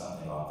becomes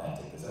something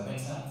authentic. Does that make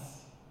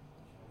sense?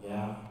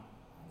 Yeah?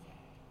 Okay.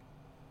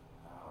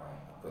 All right.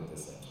 I'll put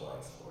this in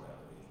twice for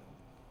whatever reason.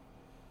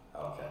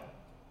 Okay.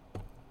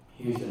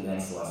 Here's the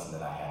next lesson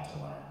that I had to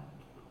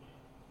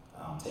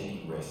learn.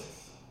 Taking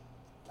risks.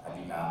 I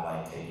do not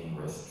like taking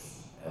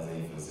risks. As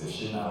a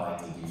physician, I like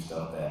to do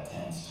stuff that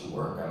tends to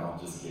work. I don't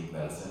just give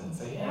medicine and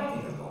say, yeah, I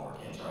think it's going to work.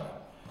 Yeah, try it.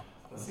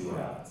 Let's see what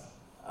happens.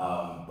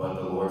 But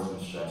the Lord's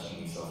been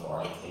stretching me so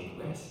far to take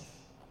risks.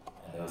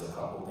 And there was a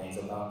couple things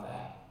about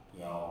that. You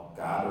know,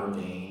 God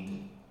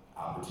ordained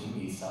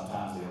opportunities.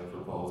 Sometimes they're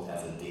proposed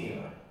as a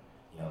dare.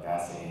 You know,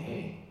 God saying,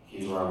 hey,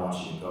 here's where I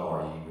want you to go.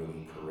 Are you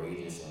really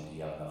courageous, and do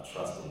you have enough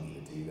trust in me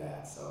to do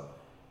that? So,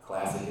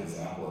 classic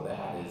example of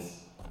that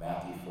is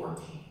Matthew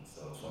 14,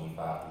 so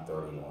 25 through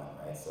 31,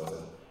 right? So it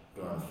says,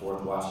 during the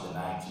 4th watch of the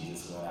night,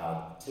 Jesus went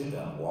out to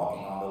them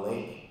walking on the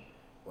lake.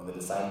 When the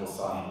disciples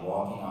saw him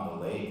walking on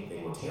the lake,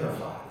 they were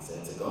terrified. He said,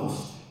 it's a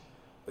ghost.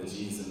 But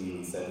Jesus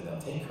immediately said to them,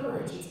 take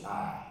courage, it's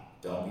I.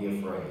 Don't be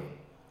afraid.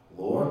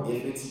 Lord,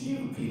 if it's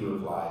you, Peter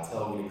replied,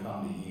 tell me to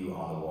come to you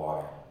on the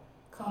water.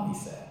 Come, he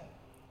said.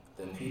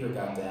 Then Peter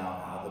got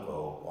down out of the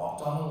boat,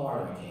 walked on the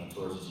water, and came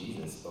towards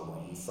Jesus. But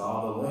when he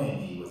saw the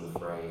wind, he was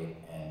afraid,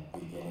 and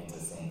beginning to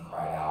sink,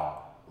 cried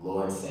out,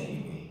 Lord, save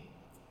me.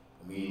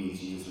 Immediately,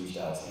 Jesus reached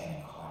out his hand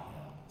and caught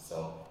him.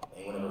 So,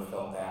 anyone ever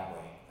felt that way?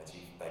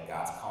 That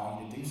God's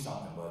calling you to do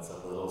something, but it's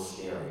a little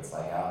scary. It's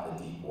like out in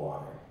the deep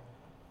water.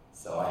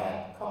 So I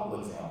had a couple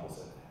examples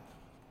of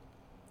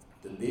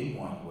that. The big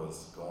one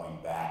was going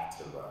back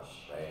to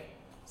Rush, right?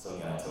 So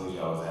again, I told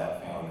you I was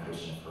at Family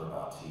Christian for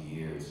about 2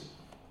 years.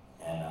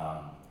 And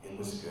it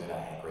was good. I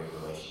had great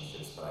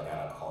relationships, but I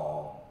got a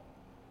call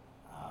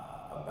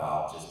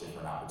about just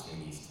different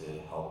opportunities to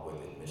help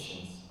with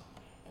admissions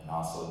and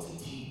also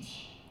to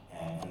teach.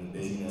 And in the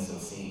busyness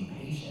of seeing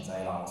patients, I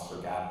had almost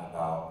forgotten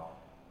about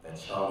that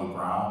Charlie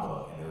Brown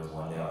book. And there was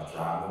one day I was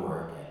driving to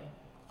work and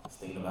I was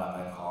thinking about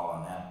that call,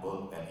 and that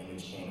book, that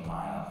image came to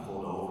mind. I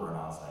pulled over and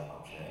I was like,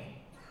 okay,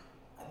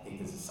 I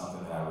think this is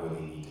something that I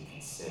really need to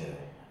consider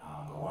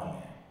going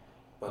there.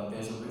 But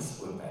there's a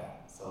risk with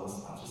that. So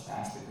I'll just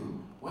ask the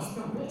group, what's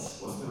the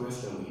risk? What's the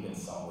risk of leaving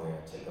somewhere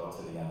to go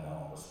to the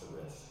unknown? What's the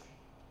risk?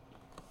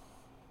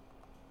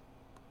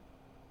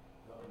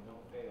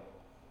 Don't fail.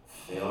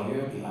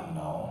 Failure, the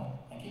unknown.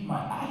 And keep in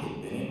mind, I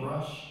had been in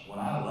Rush. When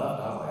I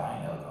left, I was like, I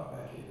ain't never going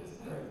back here. This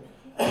is great.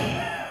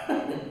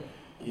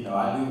 You know,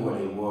 I knew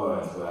what it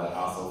was, but I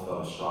also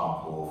felt a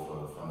strong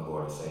pull from the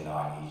Lord to say, no,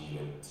 I need you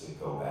to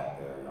go back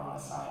there. You're on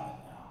assignment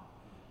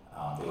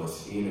now. There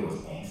was fear, there was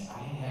angst. I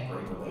had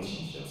great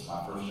relationships.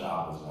 My first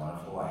job was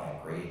wonderful.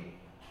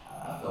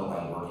 I felt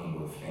like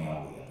working with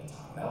family at the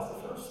time. That was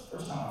the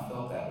first time I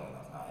felt that way.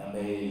 Like my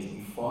MAs,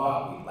 we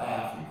fought, we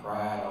laughed, we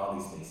cried, all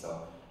these things.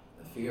 So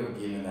the fear of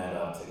giving that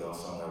up to go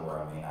somewhere where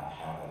I may not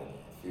have it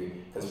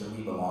again. Because for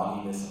me,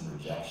 belongingness and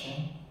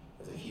rejection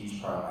is a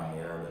huge part of my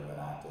narrative, and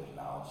I have to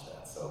acknowledge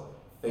that. So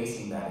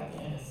facing that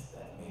again,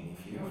 that made me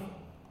fearful.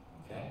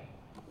 Okay?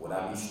 Would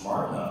I be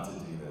smart enough to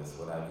do this?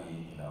 Would I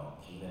be,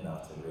 keen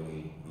enough to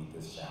really meet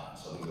this challenge?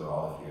 So these are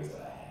all the fears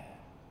that I had.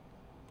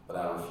 But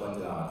I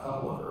reflected on a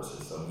couple of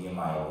verses. So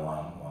Nehemiah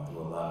 1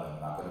 through 11.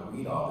 I'm not going to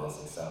read all this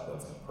except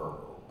what's in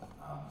purple.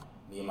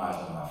 Nehemiah is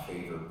one of my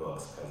favorite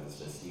books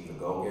because he's a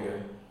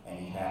go-getter, and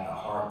he had the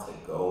heart to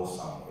go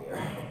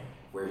somewhere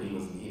where he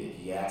was needed.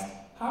 He asked,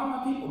 how are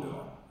my people doing?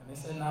 And they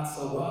said, not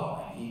so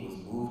well. And he was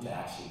moved to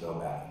actually go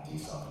back and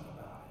do something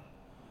about it.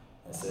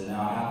 And said,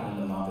 now it happened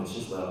in the month that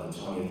just left, the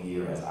 20th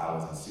year, as I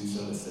was in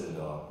Susa, the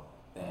citadel.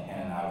 Then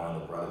Hananiah, one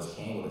of the brothers,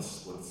 came with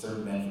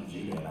certain men from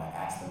Judah, and I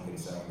asked them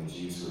concerning the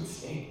Jews who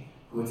escaped,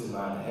 who had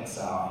survived the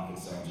exile, and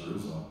concerning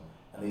Jerusalem.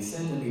 And they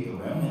said to me, the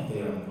remnant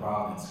there in the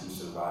province who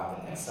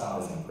survived the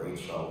exile is in great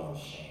trouble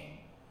and shame.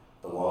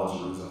 The wall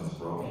of Jerusalem is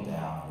broken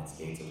down, and its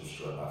gates are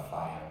destroyed by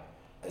fire.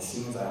 as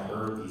soon as I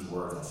heard these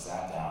words, I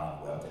sat down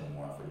and wept and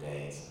mourned for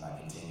days, and I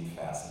continued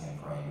fasting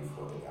and praying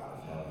before the God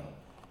of heaven.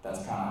 That's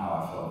kind of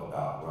how I felt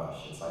about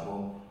Rush. It's like,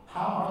 well,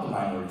 how are the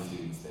minority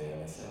students there?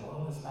 And they said,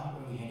 well, there's not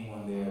really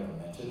anyone there to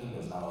mentor them.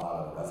 There's not a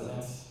lot of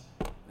residents.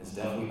 There's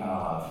definitely not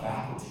a lot of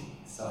faculty.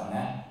 So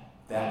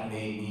that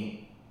made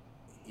me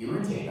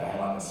irritated. I had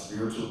like a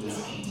spiritual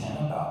discontent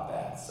about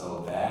that.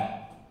 So that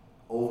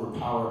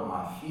overpowered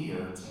my fear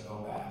to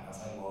go back. I was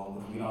like, well,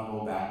 if we don't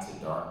go back to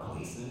dark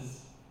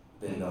places,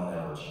 then they'll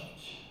never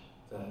change.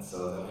 So does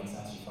that make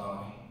sense? You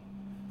follow me?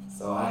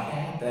 So I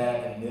had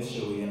that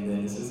initially, and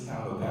then this is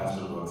kind of a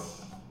Pastor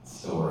Brooks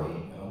story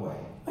in a way.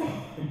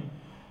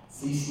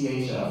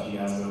 CCHF, you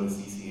guys go to the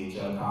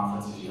CCHF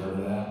conferences, you heard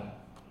of that?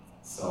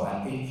 So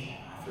I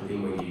forget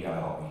where you gotta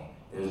help me.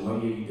 There's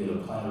one year you did a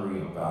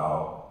plenary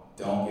about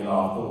don't get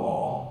off the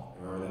wall.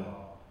 Remember that?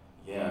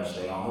 Yeah, or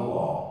stay on the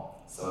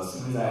wall. So as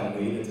soon as I had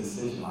made the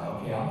decision, like,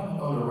 okay, I'm gonna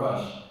go to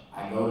Rush,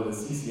 I go to the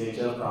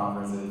CCHF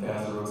conference and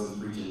Pastor Brooks is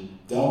preaching,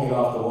 don't get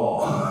off the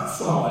wall.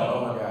 So I'm like,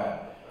 oh my God,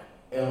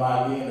 am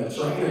I being a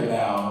traitor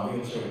now? Am I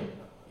being a traitor?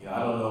 I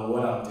don't know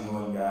what I'm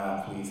doing,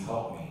 God, please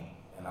help me.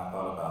 And I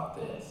thought about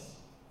this,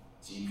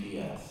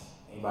 GPS.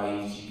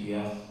 Anybody use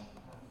GPS?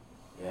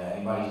 Yeah,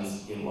 anybody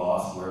just get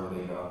lost wherever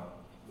they go?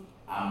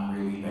 I'm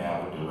really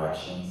bad with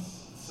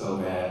directions, so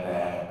bad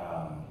that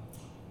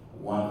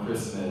one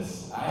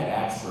Christmas, I had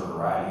asked for a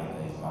variety of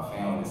things. My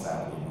family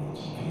decided to give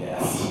me a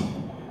GPS,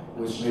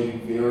 which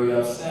made me very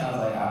upset. I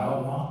was like, I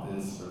don't want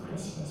this for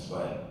Christmas,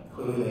 but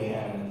clearly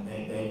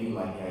they knew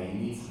like, yeah, you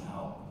need some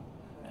help.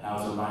 And I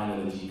was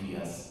reminded of the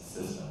GPS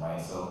system, right?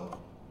 So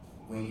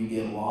when you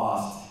get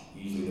lost,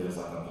 usually there's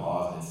like a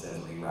pause that says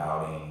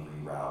rerouting, and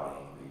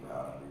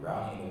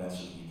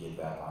eventually you get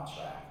back on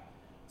track.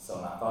 So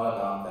when I thought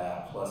about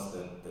that, plus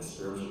the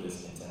spiritual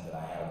discontent that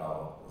I had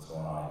about what was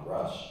going on in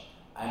Rush,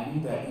 I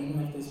knew that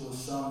even if this was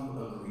some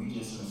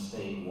egregious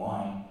mistake,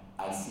 one,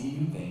 I'd see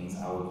new things,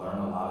 I would learn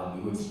a lot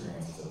of new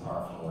experiences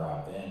apart from where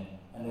I've been,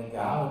 and that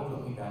God would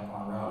put me back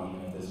on route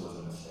even if this was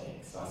a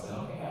mistake. So I said,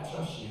 okay, I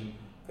trust you,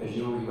 because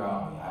you'll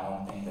reroute me. I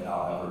don't think that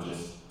I'll ever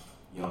just,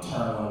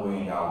 turn one way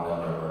and God will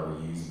never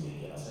ever use me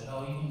again. I said,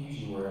 no, he can use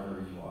you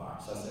wherever you are.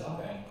 So I said,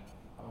 okay,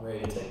 I'm ready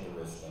to take the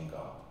risk and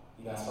go.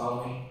 You guys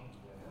follow me?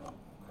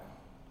 Okay.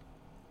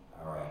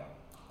 All right.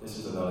 This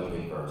is another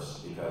big verse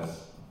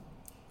because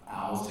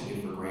I almost took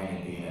it for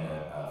granted being in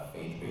a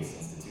faith-based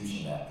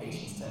institution that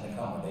patients tend to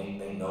come when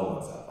they know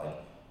what's up. Like,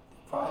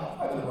 I'm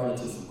probably going to run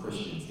into some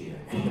Christians here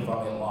if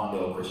I'm in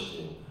Lawndale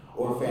Christian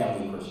or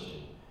Family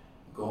Christian.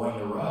 Going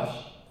to Rush,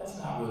 that's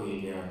not really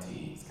a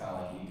guarantee. It's kind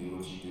of like you do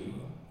what you do.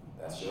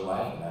 That's your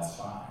life, and that's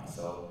fine.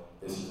 So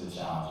this is a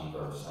challenging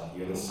verse. Like,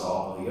 you're the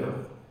salt of the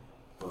earth.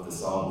 But if the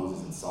salt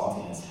loses its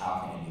saltiness,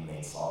 how can it be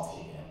made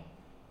salty again?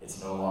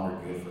 It's no longer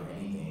good for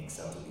anything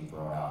except to be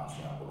thrown out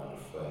and trampled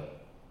underfoot.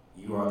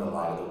 You are the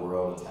light of the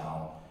world. A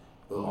town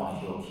built on a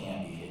hill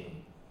can't be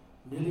hidden.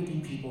 Neither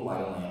do people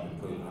light a lamp and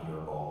put it under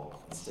a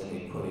bowl. Instead,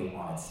 they put it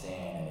on its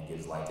stand, and it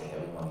gives light to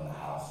everyone in the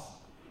house.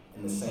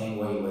 In the same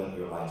way, let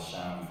your light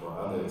shine before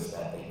others,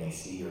 that they may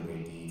see your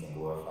good deeds and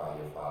glorify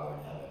your Father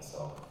in heaven.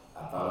 So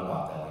I thought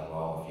about that, like,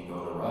 well, if you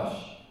go to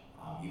Rush,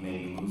 you may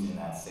be losing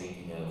that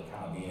safety net of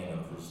kind of being in a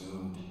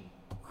presumed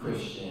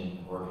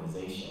Christian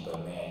organization,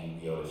 but man,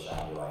 you'd be able to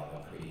shine your light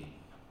in a pretty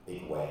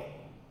big way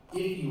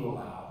if you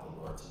allow the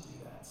Lord to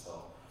do that.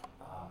 So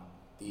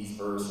these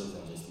verses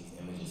and just these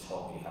images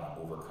help me to kind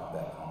of overcome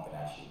that hump and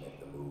actually make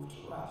the move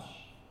to Rush.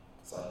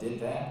 So I did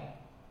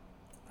that,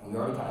 and we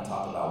already kind of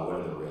talked about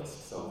what are the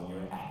risks. So when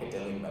you're in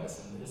academic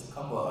medicine, there's a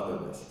couple of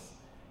other risks.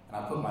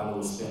 And I put my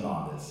little spin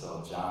on this.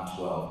 So John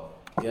 12,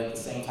 yet at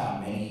the same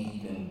time,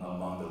 many even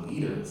among the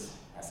leaders,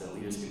 I said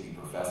leaders could be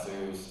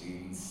professors,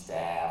 students,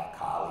 staff,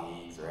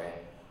 colleagues,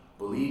 right,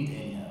 believed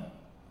in him.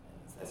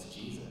 That's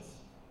Jesus.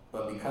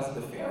 But because of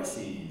the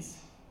Pharisees,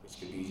 which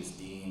could be just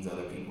deans,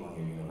 other people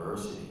in your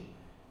university,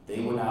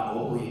 they would not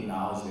openly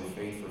acknowledge their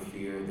faith for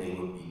fear they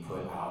would be put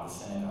out of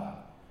the synagogue.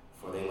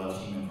 For they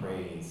loved human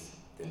praise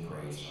than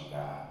praise from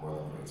God, more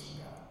than praise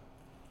from God.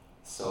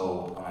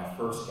 So when I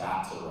first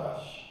got to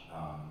Rush,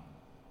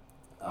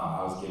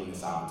 I was given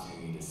this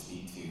opportunity to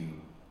speak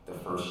to the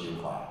first year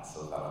class,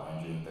 so about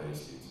 130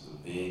 students. It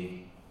was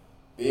a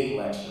big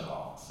lecture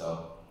hall.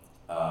 So,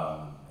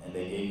 and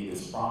they gave you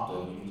this prompt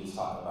of, you can just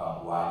talk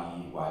about why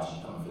did you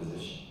become a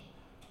physician.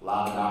 A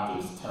lot of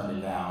doctors turned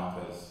it down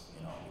because,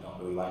 we don't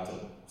really like to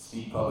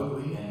speak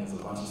publicly, and there's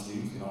a bunch of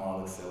students, we don't want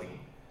to look silly.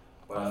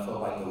 But I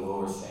felt like the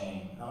Lord was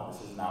saying, no,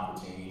 this is an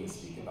opportunity to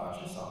speak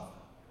about yourself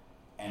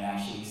and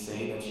actually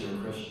say that you're a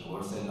Christian. The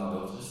Lord said, no,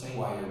 don't just say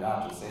why you're a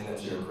doctor, say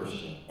that you're a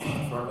Christian.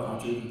 In front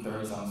of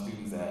 130-some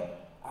students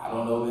that I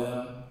don't know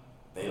them,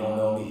 they don't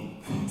know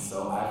me.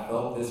 So I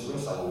felt this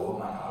risk, like, well, what will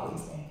my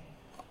colleagues think?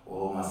 What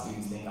will my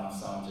students think I'm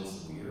some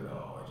just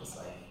weirdo or just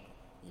like,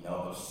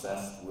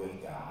 obsessed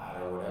with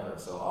God or whatever.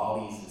 So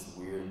all these just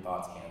weird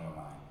thoughts came to my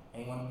mind.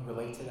 Anyone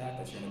relate to that?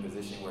 That you're in a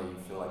position where you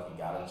feel like you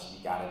gotta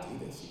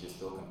do this. You just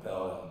feel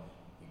compelled and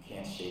you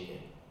can't shake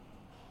it.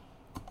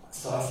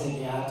 So I said,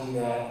 yeah, I'll do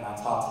that. And I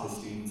talked to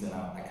the students and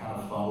I kind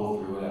of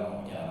fumbled through it.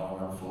 I don't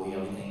remember fully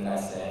everything that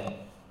I said,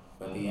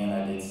 but at the end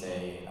I did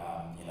say,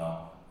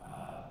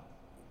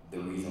 the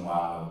reason why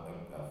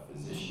I'm a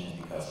physician is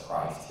because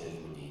Christ has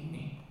redeemed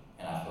me,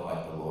 and I feel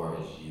like the Lord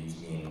has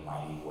used me in a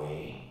mighty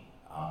way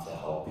to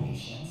help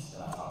patients.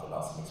 And I talked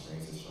about some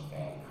experiences from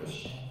Family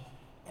Christian,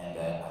 and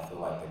that I feel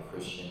like the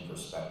Christian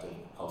perspective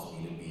helps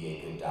me to be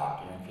a good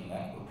doctor and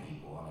connect with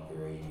people in a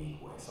very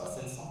unique way. So I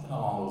said something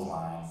along those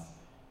lines,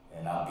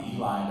 and I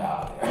beelined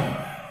out of there.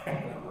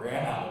 I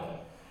ran out of there.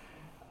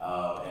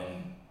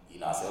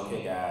 I said,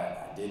 okay, God,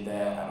 I did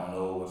that. I don't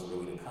know what's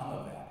really to come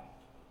of that.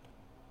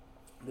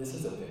 This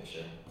is a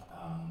picture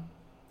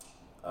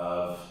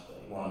of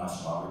one of my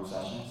small group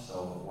sessions.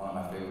 So one of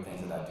my favorite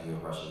things that I do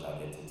at Rush is I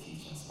get to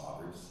teach in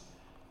small groups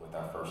with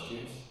our first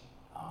years.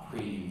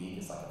 Pretty unique.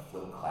 It's like a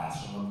flipped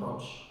classroom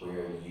approach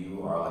where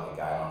you are like a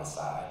guide on the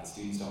side. The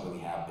students don't really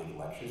have big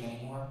lectures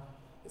anymore.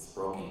 It's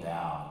broken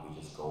down. We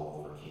just go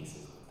over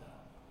cases with them.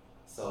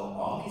 So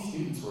all these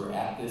students were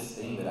at this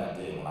thing that I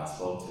did when I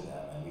spoke to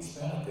them, and we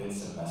spent a good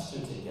semester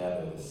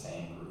together, the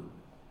same group.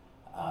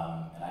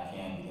 And I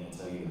can't begin to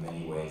tell you the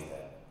many ways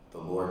that the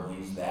Lord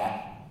used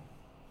that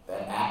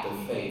act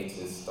of faith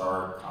to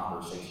start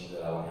conversations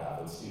that I would have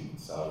with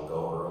students. So I would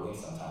go early,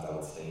 sometimes I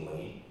would stay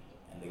late,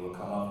 and they would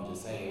come up and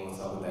just say, hey, what's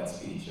up with that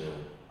speech? Or,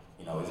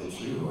 is it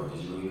true? Or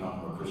did you really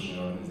come from a Christian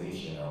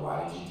organization? Or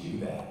why did you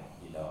do that?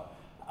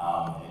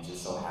 And it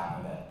just so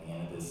happened that at the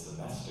end of this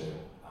semester,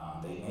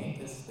 they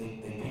painted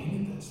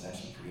this,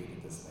 actually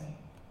created this thing.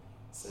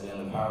 So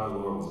then the power of the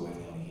Lord was with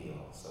him to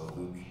heal. So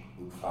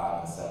Luke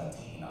 5 and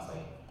 17, I was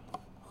like,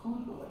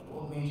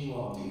 what made you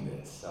all do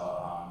this? So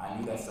I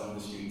knew that some of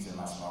the students in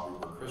my small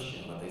group were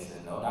Christian, but they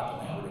said, no,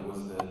 Dr. Lambert, it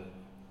was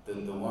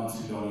the ones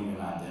who don't even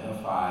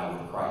identify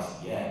with Christ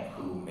yet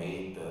who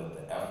made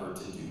the effort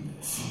to do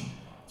this.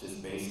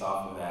 Just based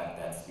off of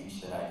that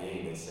speech that I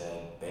gave, they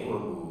said they were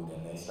moved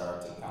and they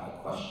started to kind of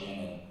question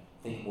and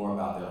think more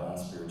about their own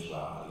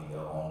spirituality and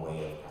their own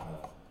way of kind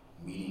of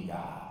meeting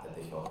God, that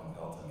they felt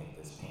compelled to make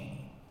this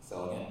painting.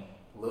 So again,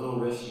 little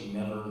risk, you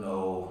never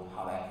know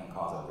how that can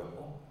cause a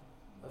ripple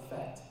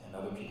effect in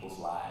other people's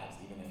lives.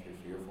 Even if you're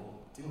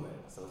fearful, do it.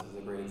 So this is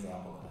a great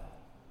example of that.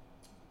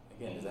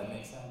 Again, does that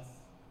make sense?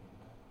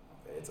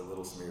 Okay, it's a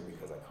little smeared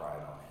because I cried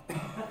on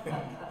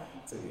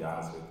it, to be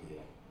honest with you.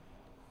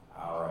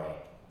 All right,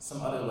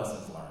 some other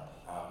lessons learned.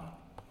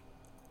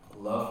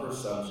 Love for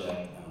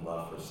subject and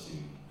love for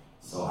student.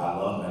 So I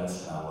love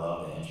medicine, I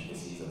love the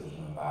intricacies of the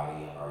human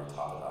body. I've already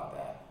talked about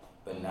that.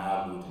 But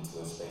now I've moved into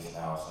a space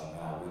now where it's like,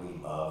 man, I really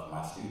love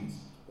my students.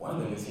 One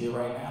of them is here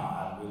right now.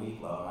 I really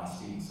love my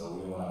students. So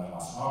even when I'm in my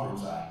small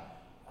groups, I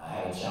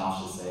had a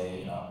challenge to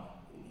say,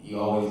 you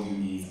always do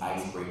these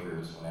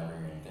icebreakers whenever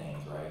you're in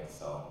things, right?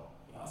 So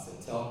I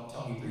said,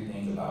 tell me 3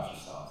 things about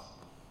yourself.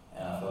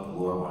 And I felt the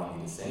Lord wanted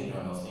me to say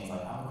during those things,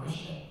 like, I'm a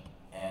Christian.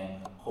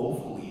 And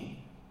hopefully,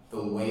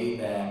 the way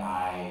that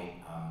I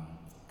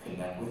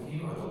connect with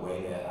you or the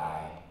way that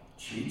I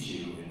treat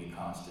you, it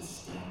becomes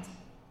distinct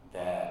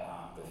that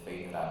the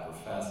faith that I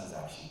profess is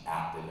actually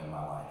active in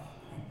my life.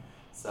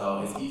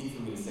 So it's easy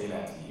for me to say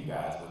that to you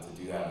guys, but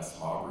to do that in a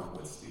small group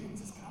with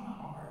students is kind of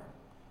hard.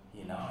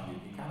 You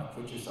kind of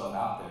put yourself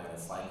out there, and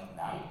it's like,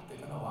 now they're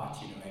going to watch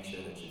you to make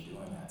sure that you're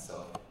doing that.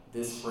 So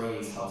this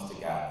phrase helps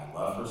to guide me.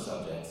 Love for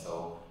subject,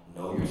 so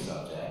know your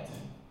subject.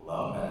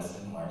 Love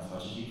medicine, learn as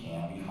much as you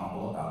can, be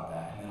humble about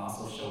that, and then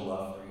also show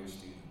love for your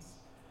students.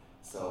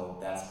 So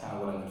that's kind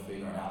of what I've been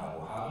figuring out. Like,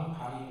 well,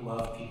 how do you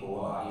love people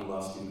well? How do you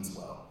love students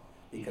well?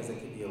 Because it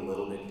can be a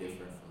little bit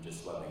different from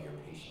just loving your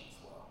patients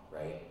well,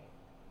 right?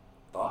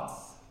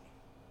 Thoughts?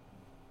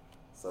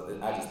 So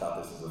I just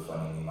thought this was a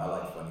funny meme. I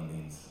like funny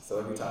memes. So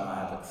every time I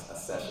have a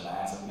session, I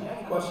ask them, do you have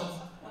any questions?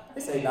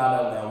 They say,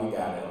 no, we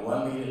got it.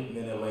 1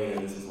 minute later,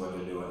 this is what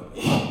they're doing.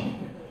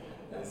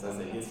 And so as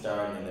they get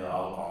started and they're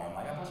all calling, I'm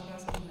like, I thought you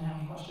guys didn't have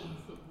any questions.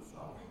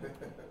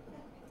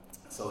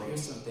 So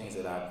here's some things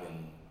that I've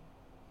been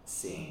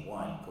seeing.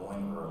 One,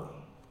 going early.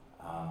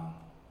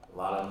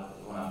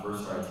 When I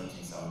first started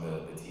teaching, some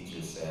of the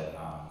teachers said,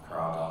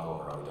 Carl, don't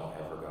go early, don't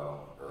ever go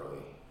early.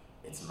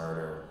 It's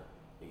murder.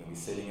 You're going to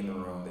be sitting in the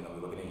room, they're going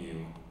to be looking at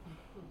you.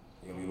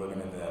 You're going to be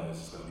looking at them, it's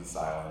just going to be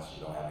silence.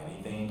 You don't have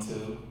anything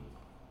to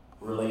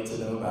relate to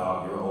them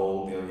about. You're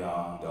old, they're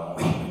young,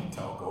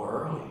 don't go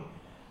early.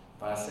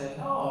 But I said,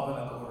 no, I'm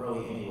going to go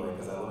early anyway,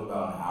 because I live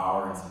about an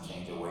hour and some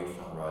change away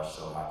from Rush,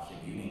 so my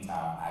commuting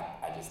time,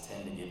 I just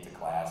tend to get to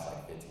class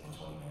like 15 to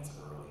 20 minutes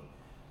early.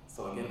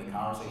 So again, the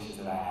conversations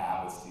that I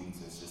have with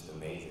students is just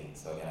amazing.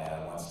 So again, I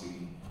had one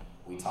student,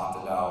 we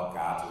talked about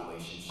God's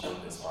relationship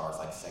as far as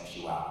like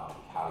sexuality.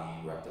 How do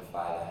you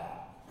rectify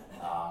that?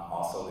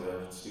 Also, there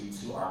are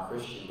students who are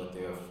Christian, but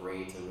they're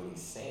afraid to really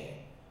say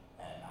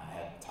it. And I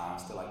had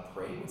times to like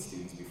pray with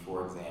students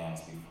before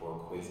exams, before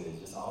quizzes,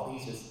 just all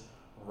these just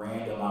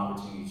random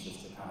opportunities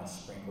just to kind of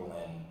sprinkle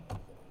in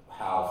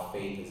how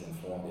faith is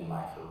informed in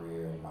my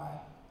career and my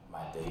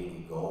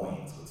daily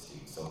goings with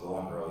students. So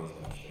going early has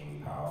been extremely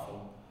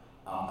powerful.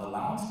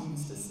 Allowing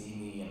students to see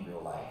me in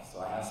real life.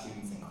 So I have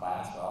students in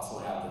class, but I also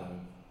have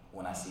them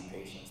when I see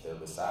patients. They're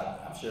beside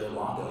me. I'm sure at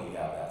Lawndale you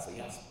have that. So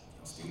yes,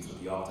 students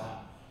with you all the time.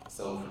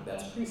 So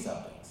that's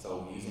precepting.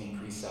 So using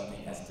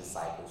precepting as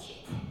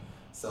discipleship.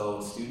 So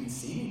students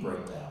see me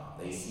break down.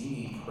 They see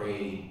me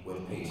pray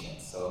with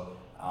patience. So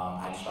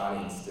I try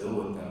to instill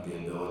with them the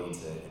ability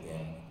to,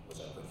 again, which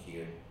I put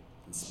here,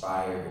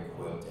 inspire,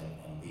 equipped,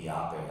 and be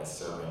out there as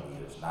servant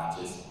leaders. Not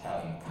just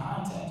having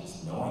content,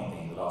 just knowing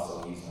things, but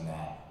also using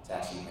that to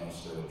actually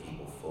minister to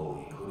people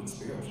fully, including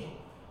spiritual.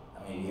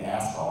 I mean, we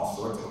ask all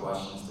sorts of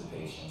questions to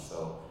patients,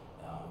 so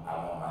I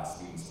want my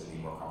students to be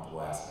more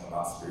comfortable asking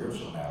about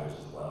spiritual matters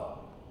as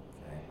well,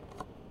 okay?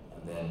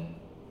 And then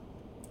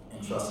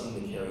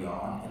entrusting to carry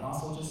on, and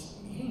also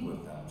just meeting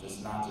with them,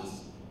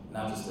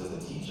 not just as a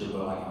teacher,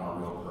 but like I'm a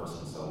real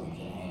person, so we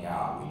can hang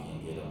out, we can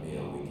get a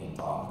meal, we can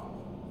talk,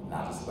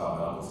 not just about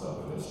medical stuff,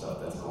 but there's stuff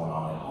that's going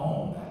on at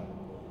home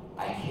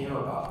that I care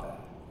about that,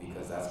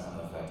 because that's going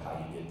to affect how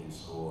you get through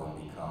school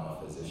and become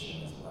a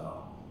physician as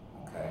well,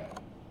 okay?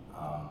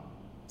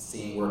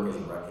 Seeing work as a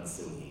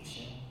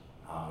reconciliation.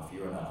 If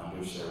you're in an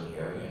underserved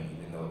area, and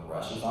even though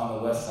Rush is on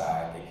the west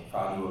side, they could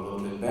probably do a little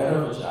bit better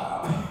of a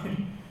job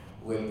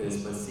with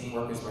this, but seeing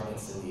work as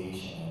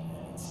reconciliation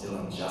and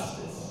instilling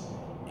justice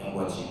in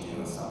what you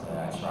do is something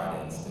that I try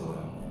to instill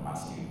in my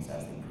students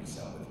as they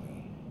precept with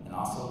me. And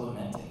also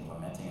lamenting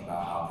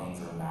about how things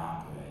are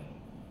not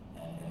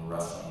good, and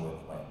wrestling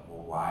with, like,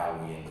 well, why are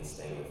we in this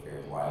state of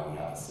affairs? Why do we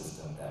have a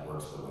system that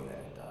works the way that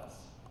it does?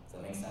 Does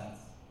that make sense?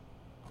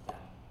 Yeah.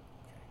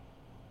 Okay.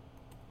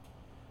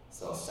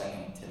 So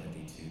 2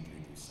 Timothy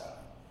 2:3-7.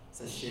 It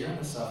says, sharing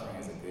the suffering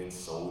as a good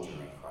soldier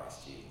in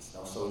Christ Jesus.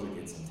 No soldier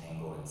gets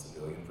entangled in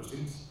civilian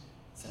pursuits,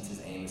 since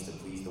his aim is to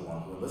please the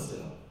one who enlisted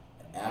him.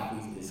 An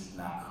athlete is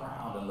not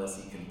crowned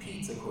unless he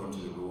competes according to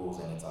the rules,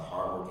 and it's a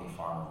hardworking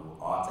farmer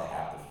who ought to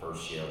have the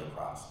first share of the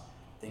crops.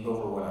 Think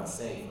over what I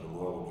say, for the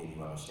Lord will give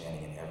you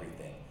understanding in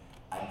everything.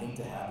 I think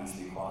to have these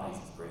three qualities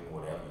is great in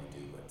whatever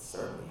you do, but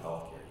certainly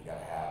healthcare, you got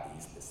to have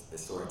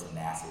this sort of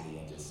tenacity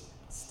and just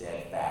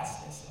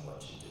steadfastness in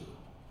what you do.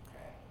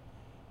 Okay,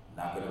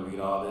 not going to read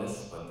all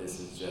this, but this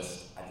is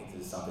just, I think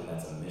this is something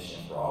that's a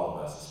mission for all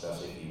of us,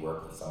 especially if you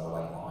work with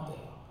somewhere like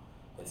Lawndale.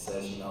 It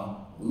says,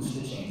 loose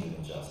the chains of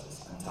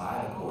injustice,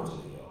 untie the cords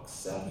of the yoke,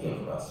 set the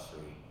oppressed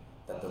free,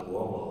 that the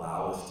Lord will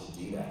allow us to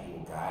do that. He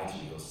will guide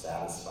you, He'll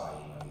satisfy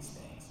you in these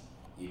things.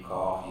 You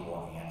call, He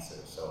will answer.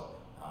 So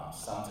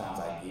sometimes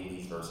I give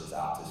these verses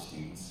out to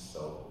students,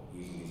 so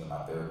usually these are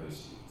my third year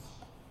students.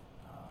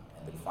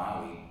 And then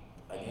finally,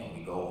 again,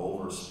 we go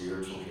over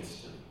spiritual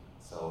history.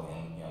 So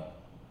in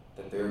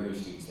the third year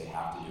students, they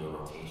have to do a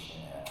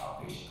rotation at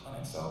outpatient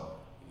clinic. So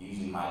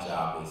usually my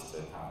job is to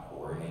kind of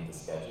coordinate the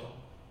schedule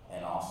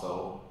and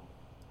also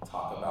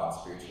talk about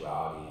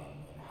spirituality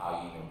and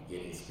how you can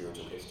get a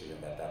spiritual history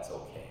and that's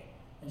okay.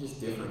 And just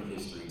different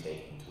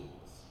history-taking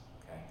tools,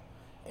 okay?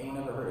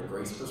 Anyone ever heard of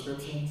grace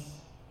prescriptions?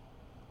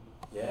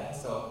 Yeah,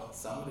 so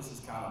some of this is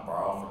kind of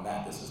borrowed from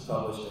that. This was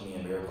published in the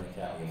American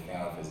Academy of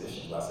Family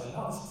Physicians, but I said,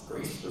 no, this is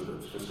grace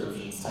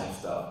prescriptions type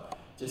stuff.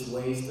 Just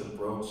ways to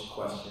broach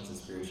questions of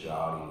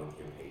spirituality with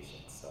your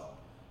patients. So,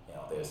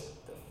 there's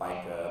the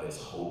FICA, there's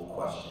hope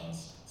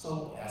questions.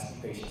 So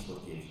asking patients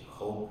what gives you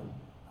hope.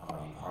 Are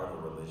you part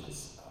of a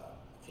religious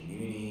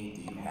community?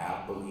 Do you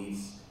have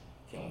beliefs?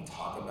 Can we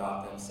talk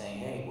about them, saying,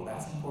 hey, well,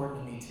 that's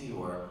important to me too,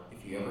 or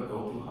if you ever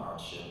go through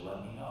hardship,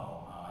 let me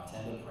know. I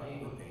tend to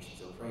pray with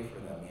patients, or pray for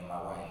them, me and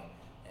my wife,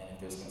 and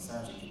if there's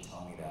concerns, you can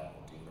tell me that,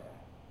 we'll do that.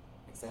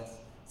 Make sense?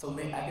 So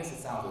I guess it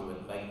sounds a little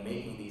bit like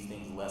making these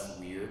things less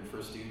weird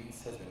for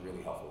students has been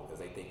really helpful, because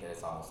they think that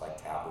it's almost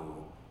like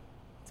taboo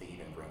to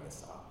even bring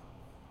this up,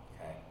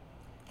 okay?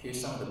 Here's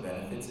some of the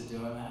benefits of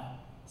doing that.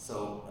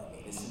 So,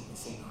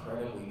 it's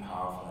incredibly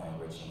powerful and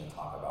enriching to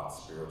talk about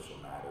spiritual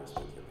matters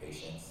with your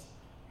patients.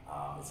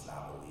 It's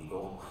not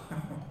illegal.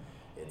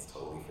 It's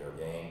totally fair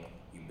game.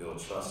 You build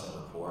trust and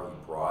rapport. You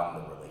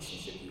broaden the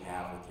relationship you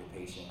have with your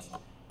patients.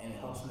 And it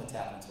helps them to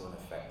tap into an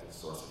effective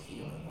source of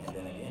healing. And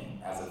then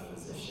again, as a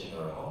physician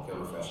or a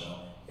healthcare professional,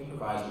 it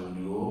provides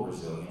renewal,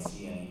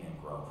 resiliency, and even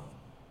growth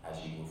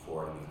as you move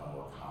forward and become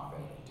more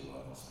confident in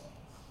doing those things.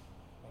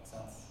 Make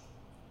sense?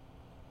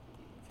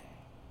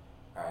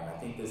 All right, I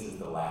think this is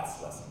the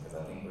last lesson, because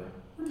I think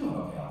we're doing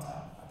okay on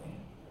time, I think.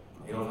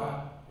 8:05?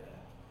 Yeah.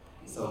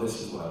 So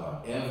this is what I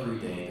learned. Every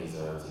day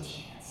deserves a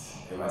chance.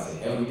 Everybody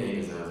say, every day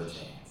deserves a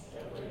chance.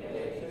 Every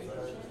day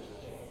deserves a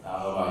chance. I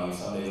don't know about you,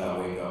 some days I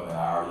wake up and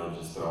I already have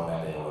just thrown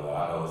that day away.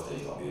 I know this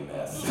day's going to be a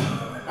mess.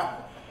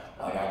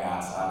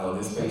 I know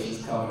this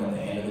patient's coming at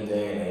the end of the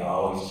day, and they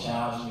always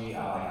challenge me.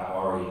 I've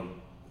already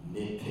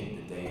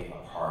nitpicked the day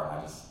apart,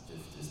 and I just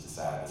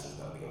decided this is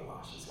going to be a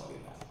wash. It's going to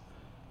be a mess.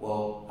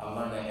 Well, I've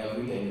learned that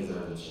every day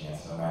deserves a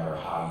chance, no matter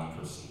how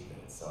you perceive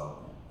it. So,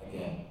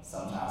 again,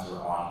 sometimes we're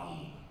on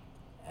E,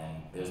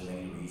 and there's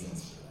many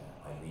reasons for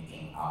that. Like, we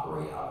can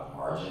operate out of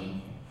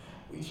margin.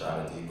 We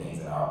try to do things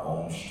in our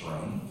own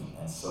strength,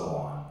 and so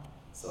on.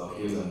 So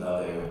here's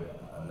another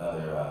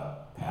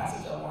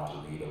passage I want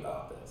to read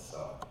about this.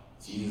 So,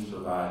 Jesus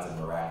provides a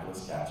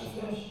miraculous catch of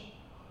fish.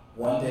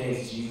 One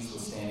day, as Jesus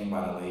was standing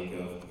by the lake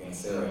of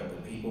Gennesaret,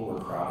 the people were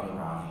crowding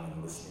around him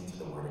and listening to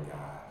the word of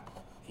God.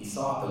 he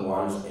saw at the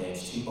water's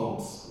edge 2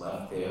 boats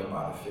left there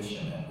by the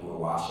fishermen who were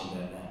washing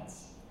their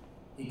nets.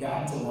 He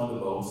got into one of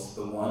the boats,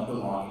 the one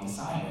belonging to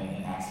Simon,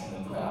 and asked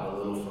him to put out a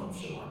little from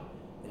shore.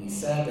 Then he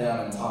sat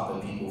down and taught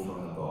the people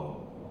from the boat.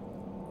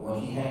 When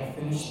he had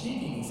finished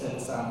speaking, he said to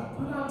Simon,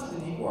 "Put out to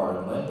the deep water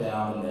and let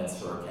down the nets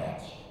for a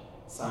catch."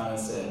 Simon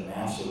said,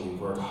 "Master, we've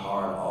worked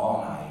hard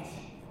all night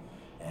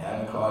and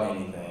haven't caught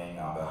anything.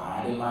 I'm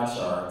behind in my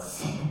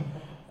charts.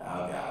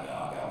 I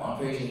got one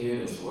patient here,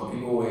 there's 4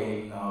 people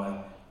waiting and all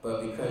that.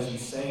 But because you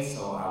say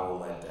so, I will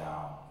let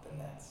down the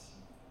nets."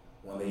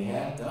 When they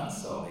had done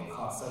so, they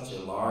caught such a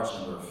large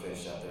number of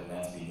fish that their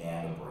nets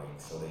began to break.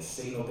 So they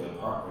signaled their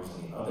partners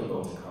in the other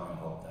boat to come and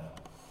help them.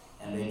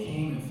 And they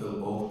came and filled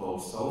both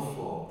boats so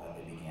full that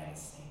they began to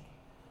sink.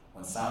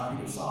 When Simon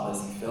Peter saw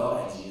this, he fell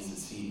at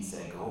Jesus' feet and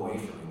said, "Go away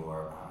from me,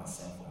 Lord, I'm a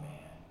sinful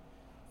man."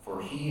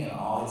 For he and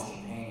all his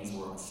companions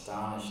were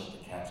astonished at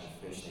the catch of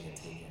fish they had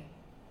taken.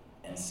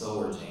 And so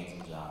were James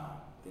and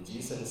John. Then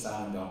Jesus said to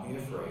Simon, "Don't be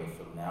afraid.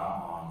 From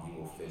now on,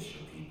 you will fish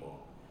for people."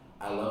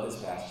 I love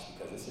this passage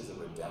because this is a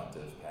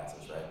redemptive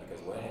passage, right?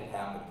 Because what had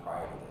happened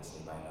prior to this,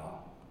 anybody know?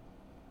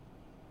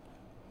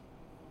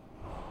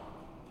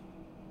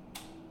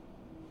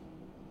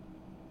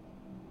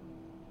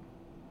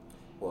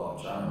 Well,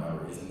 I'm trying to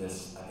remember. I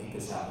think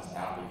this happens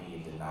after he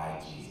had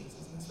denied Jesus.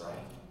 Isn't this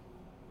right?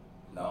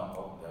 No?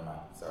 Oh, never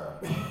mind. Sorry.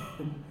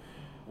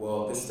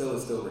 Well, this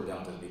is still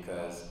redemptive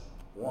because,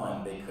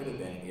 one, they could have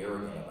been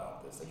arrogant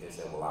about this. Like they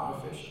said, "Well, I'm a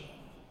fisherman.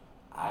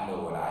 I know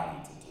what I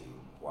need to do.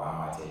 Why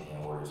am I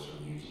taking orders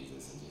from you,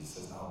 Jesus?" And Jesus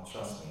says, "No,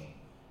 trust me."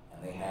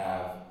 And they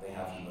have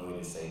humility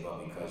to say,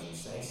 "But because you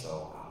say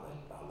so,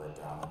 I'll let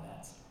down the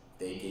nets."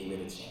 They gave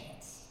it a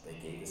chance. They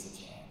gave this a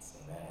chance.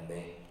 Amen. And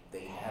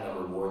they had a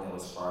reward that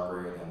was far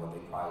greater than what they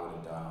probably would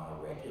have done on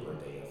a regular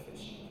day of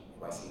fishing.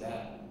 Anybody see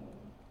that?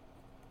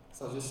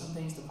 So just some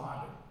things to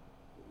ponder.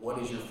 What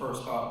is your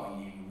first thought when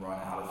you run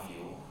out of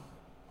fuel?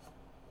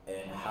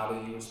 And how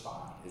do you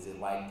respond? Is it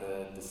like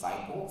the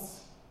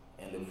disciples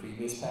in the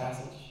previous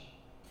passage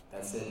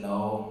that said,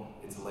 "No,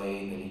 it's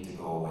late, they need to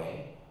go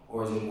away"?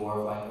 Or is it more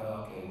of like,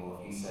 "Okay, well,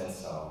 if you said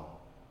so,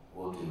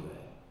 we'll do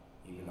it,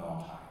 even though I'm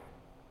tired"?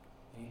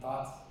 Any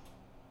thoughts?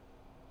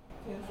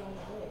 Depends on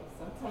the day.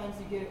 Sometimes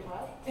you get it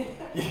right,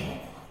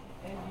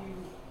 and you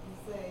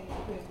say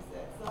because you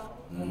said so.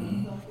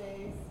 Mm-hmm. Some days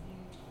you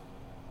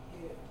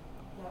get it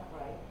not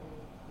right, and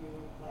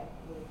you're like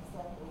the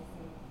disciples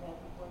in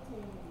Matthew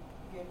 14.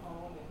 You get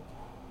home,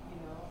 and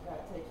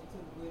God takes you to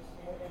the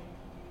woodshed, and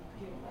you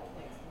get it right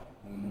next time.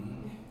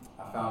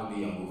 Mm-hmm. I found it to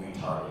be a moving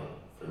target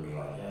for me.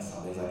 Like, yeah,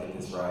 some days I get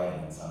this right,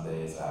 and then some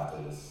days I have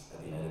to just, at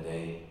the end of the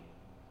day,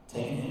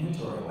 take an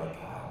inventory. Like,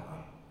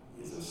 God,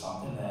 is there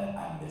something that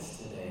I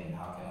missed today, and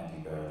how can I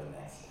do better the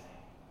next day?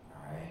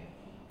 All right.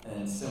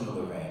 And in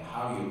similar vein,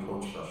 how do you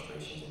approach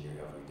frustrations in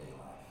your everyday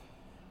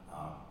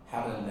life?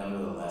 Having a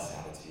nevertheless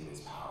attitude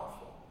is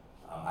powerful.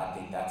 I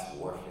think that's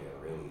warfare,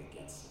 really,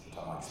 against, if you're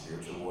talking about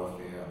spiritual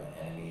warfare,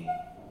 the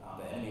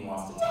enemy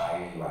wants to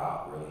tire you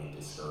out, really, and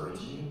discourage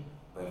you.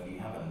 But if you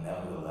have a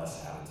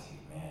nevertheless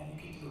attitude, man,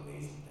 you can do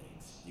amazing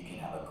things. You can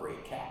have a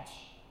great catch,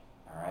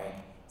 all right?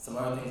 Some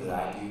other things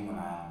that I do when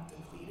I'm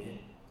depleted,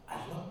 I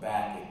look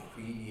back at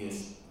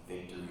previous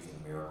victories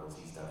and miracles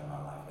he's done in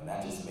my life, and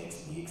that just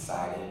makes me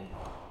excited.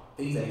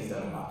 Things that he's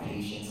done in my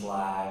patients'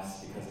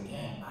 lives, because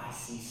again, I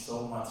see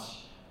so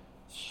much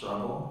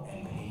struggle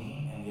and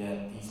pain, and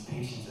yet these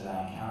patients that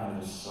I encounter,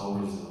 they're so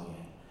resilient.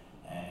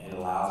 And it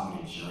allows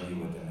me to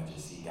journey with them and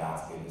just see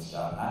God's goodness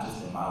job, not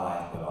just in my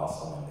life, but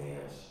also in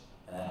theirs.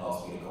 And that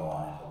helps me to go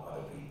on and help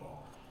other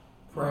people.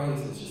 Praise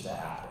is just an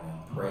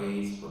acronym.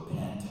 Praise,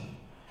 repent,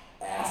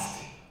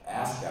 ask.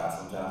 Ask God.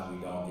 Sometimes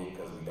we don't get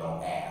because we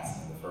don't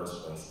ask in the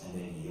first place, and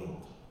then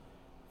yield.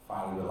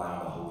 Finally, rely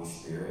on the Holy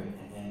Spirit,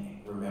 and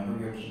then remember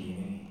your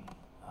community.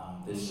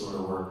 This sort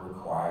of work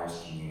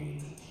requires community.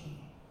 It's a team.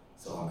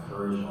 So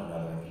encourage one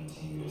another and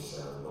continue to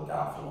serve. Look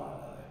out for one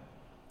another.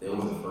 There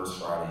was a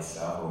First Friday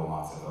several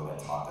months ago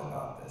that talked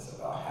about this,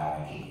 about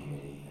having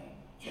community and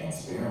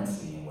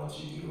transparency in what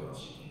you do, or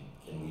else you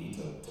can lead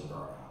to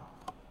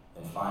burnout.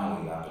 And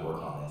finally, you have to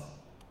work on this.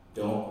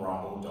 Don't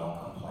grumble, don't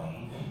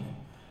complain,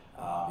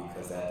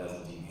 because that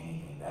doesn't do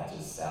anything. That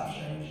just saps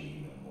your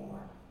energy even more.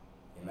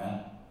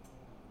 Amen?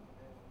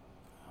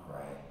 All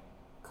right.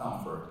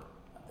 Comfort.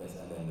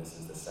 And then this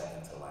is the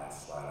second to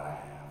last slide I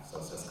have. So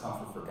it says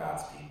comfort for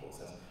God's people. It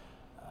says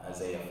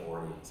Isaiah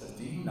 40. It says,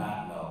 "Do you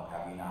not know,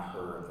 have you not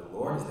heard? The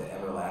Lord is the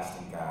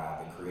everlasting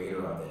God, the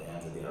creator of the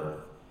ends of the earth.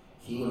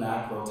 He will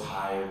not grow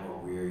tired or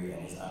weary,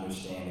 and his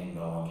understanding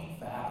no one can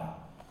fathom.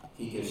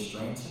 He gives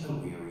strength to the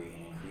weary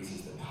and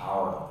increases the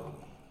power of the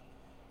weak.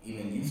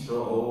 Even youths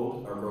grow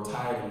old or grow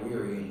tired and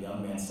weary, and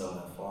young men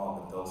seldom fall,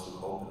 but those who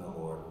hope in the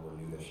Lord will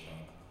renew their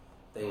strength.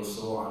 They will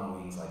soar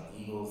on wings like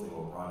eagles. They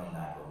will run and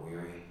not grow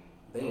weary.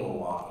 They will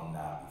walk and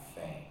not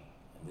be faint."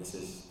 And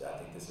I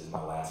think this is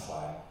my last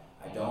slide.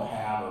 I don't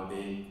have a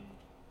big,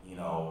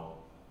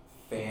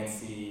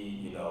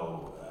 fancy,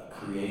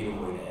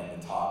 creative way to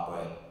end the talk,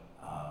 but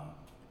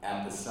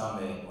at the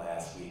summit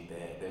last week,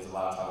 there's a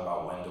lot of talk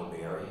about Wendell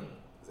Berry.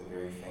 Has a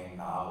very famed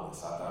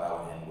novelist. I thought I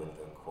would end with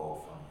a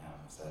quote from him.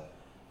 It said,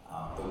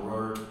 the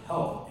word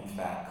health, in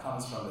fact,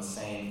 comes from the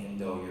same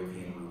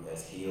Indo-European root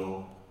as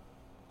heal,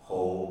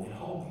 whole, and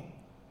holy.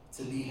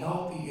 To be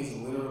healthy is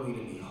literally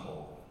to be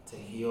whole. To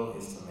heal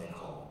is to make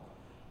whole.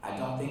 I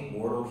don't think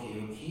mortal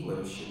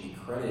healers should be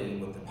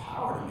credited with the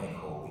power to make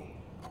holy,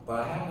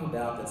 but I have no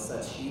doubt that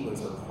such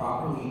healers are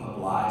properly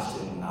obliged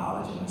to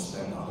acknowledge and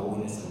respect the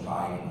holiness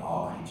embodied in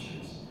all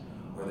creatures,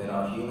 or that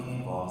our healing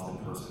involves the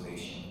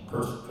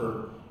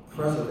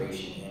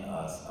preservation in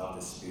us of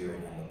the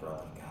spirit and the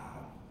breath of God.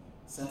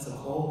 Sense of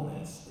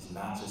wholeness is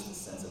not just a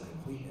sense of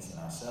completeness in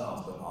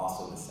ourselves, but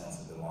also the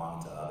sense of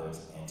belonging to others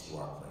and to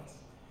our place.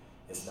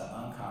 It's the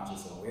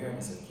unconscious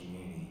awareness of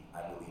community.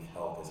 I believe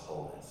health is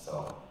wholeness.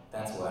 So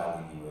that's what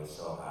I leave you with.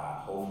 So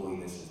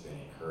hopefully this has been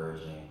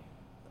encouraging,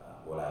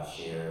 what I've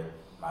shared.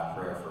 My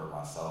prayer for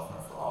myself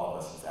and for all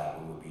of us is that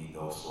we would be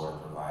those sort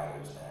of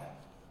providers that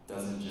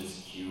doesn't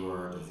just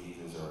cure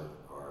diseases or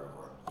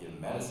give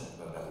medicine,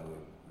 but that we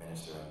would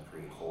minister and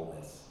create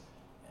wholeness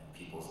in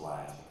people's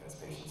lives, because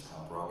patients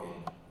come broken,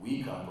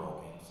 we come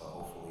broken, so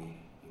hopefully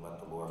you let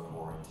the Lord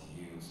pour into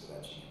you so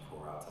that you can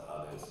pour out to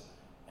others,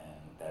 and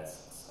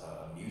that's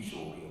a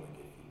mutual healing,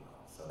 if you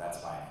will. So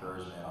that's my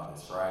encouragement on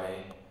this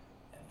Friday,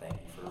 and thank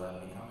you for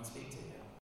letting me come and speak to you.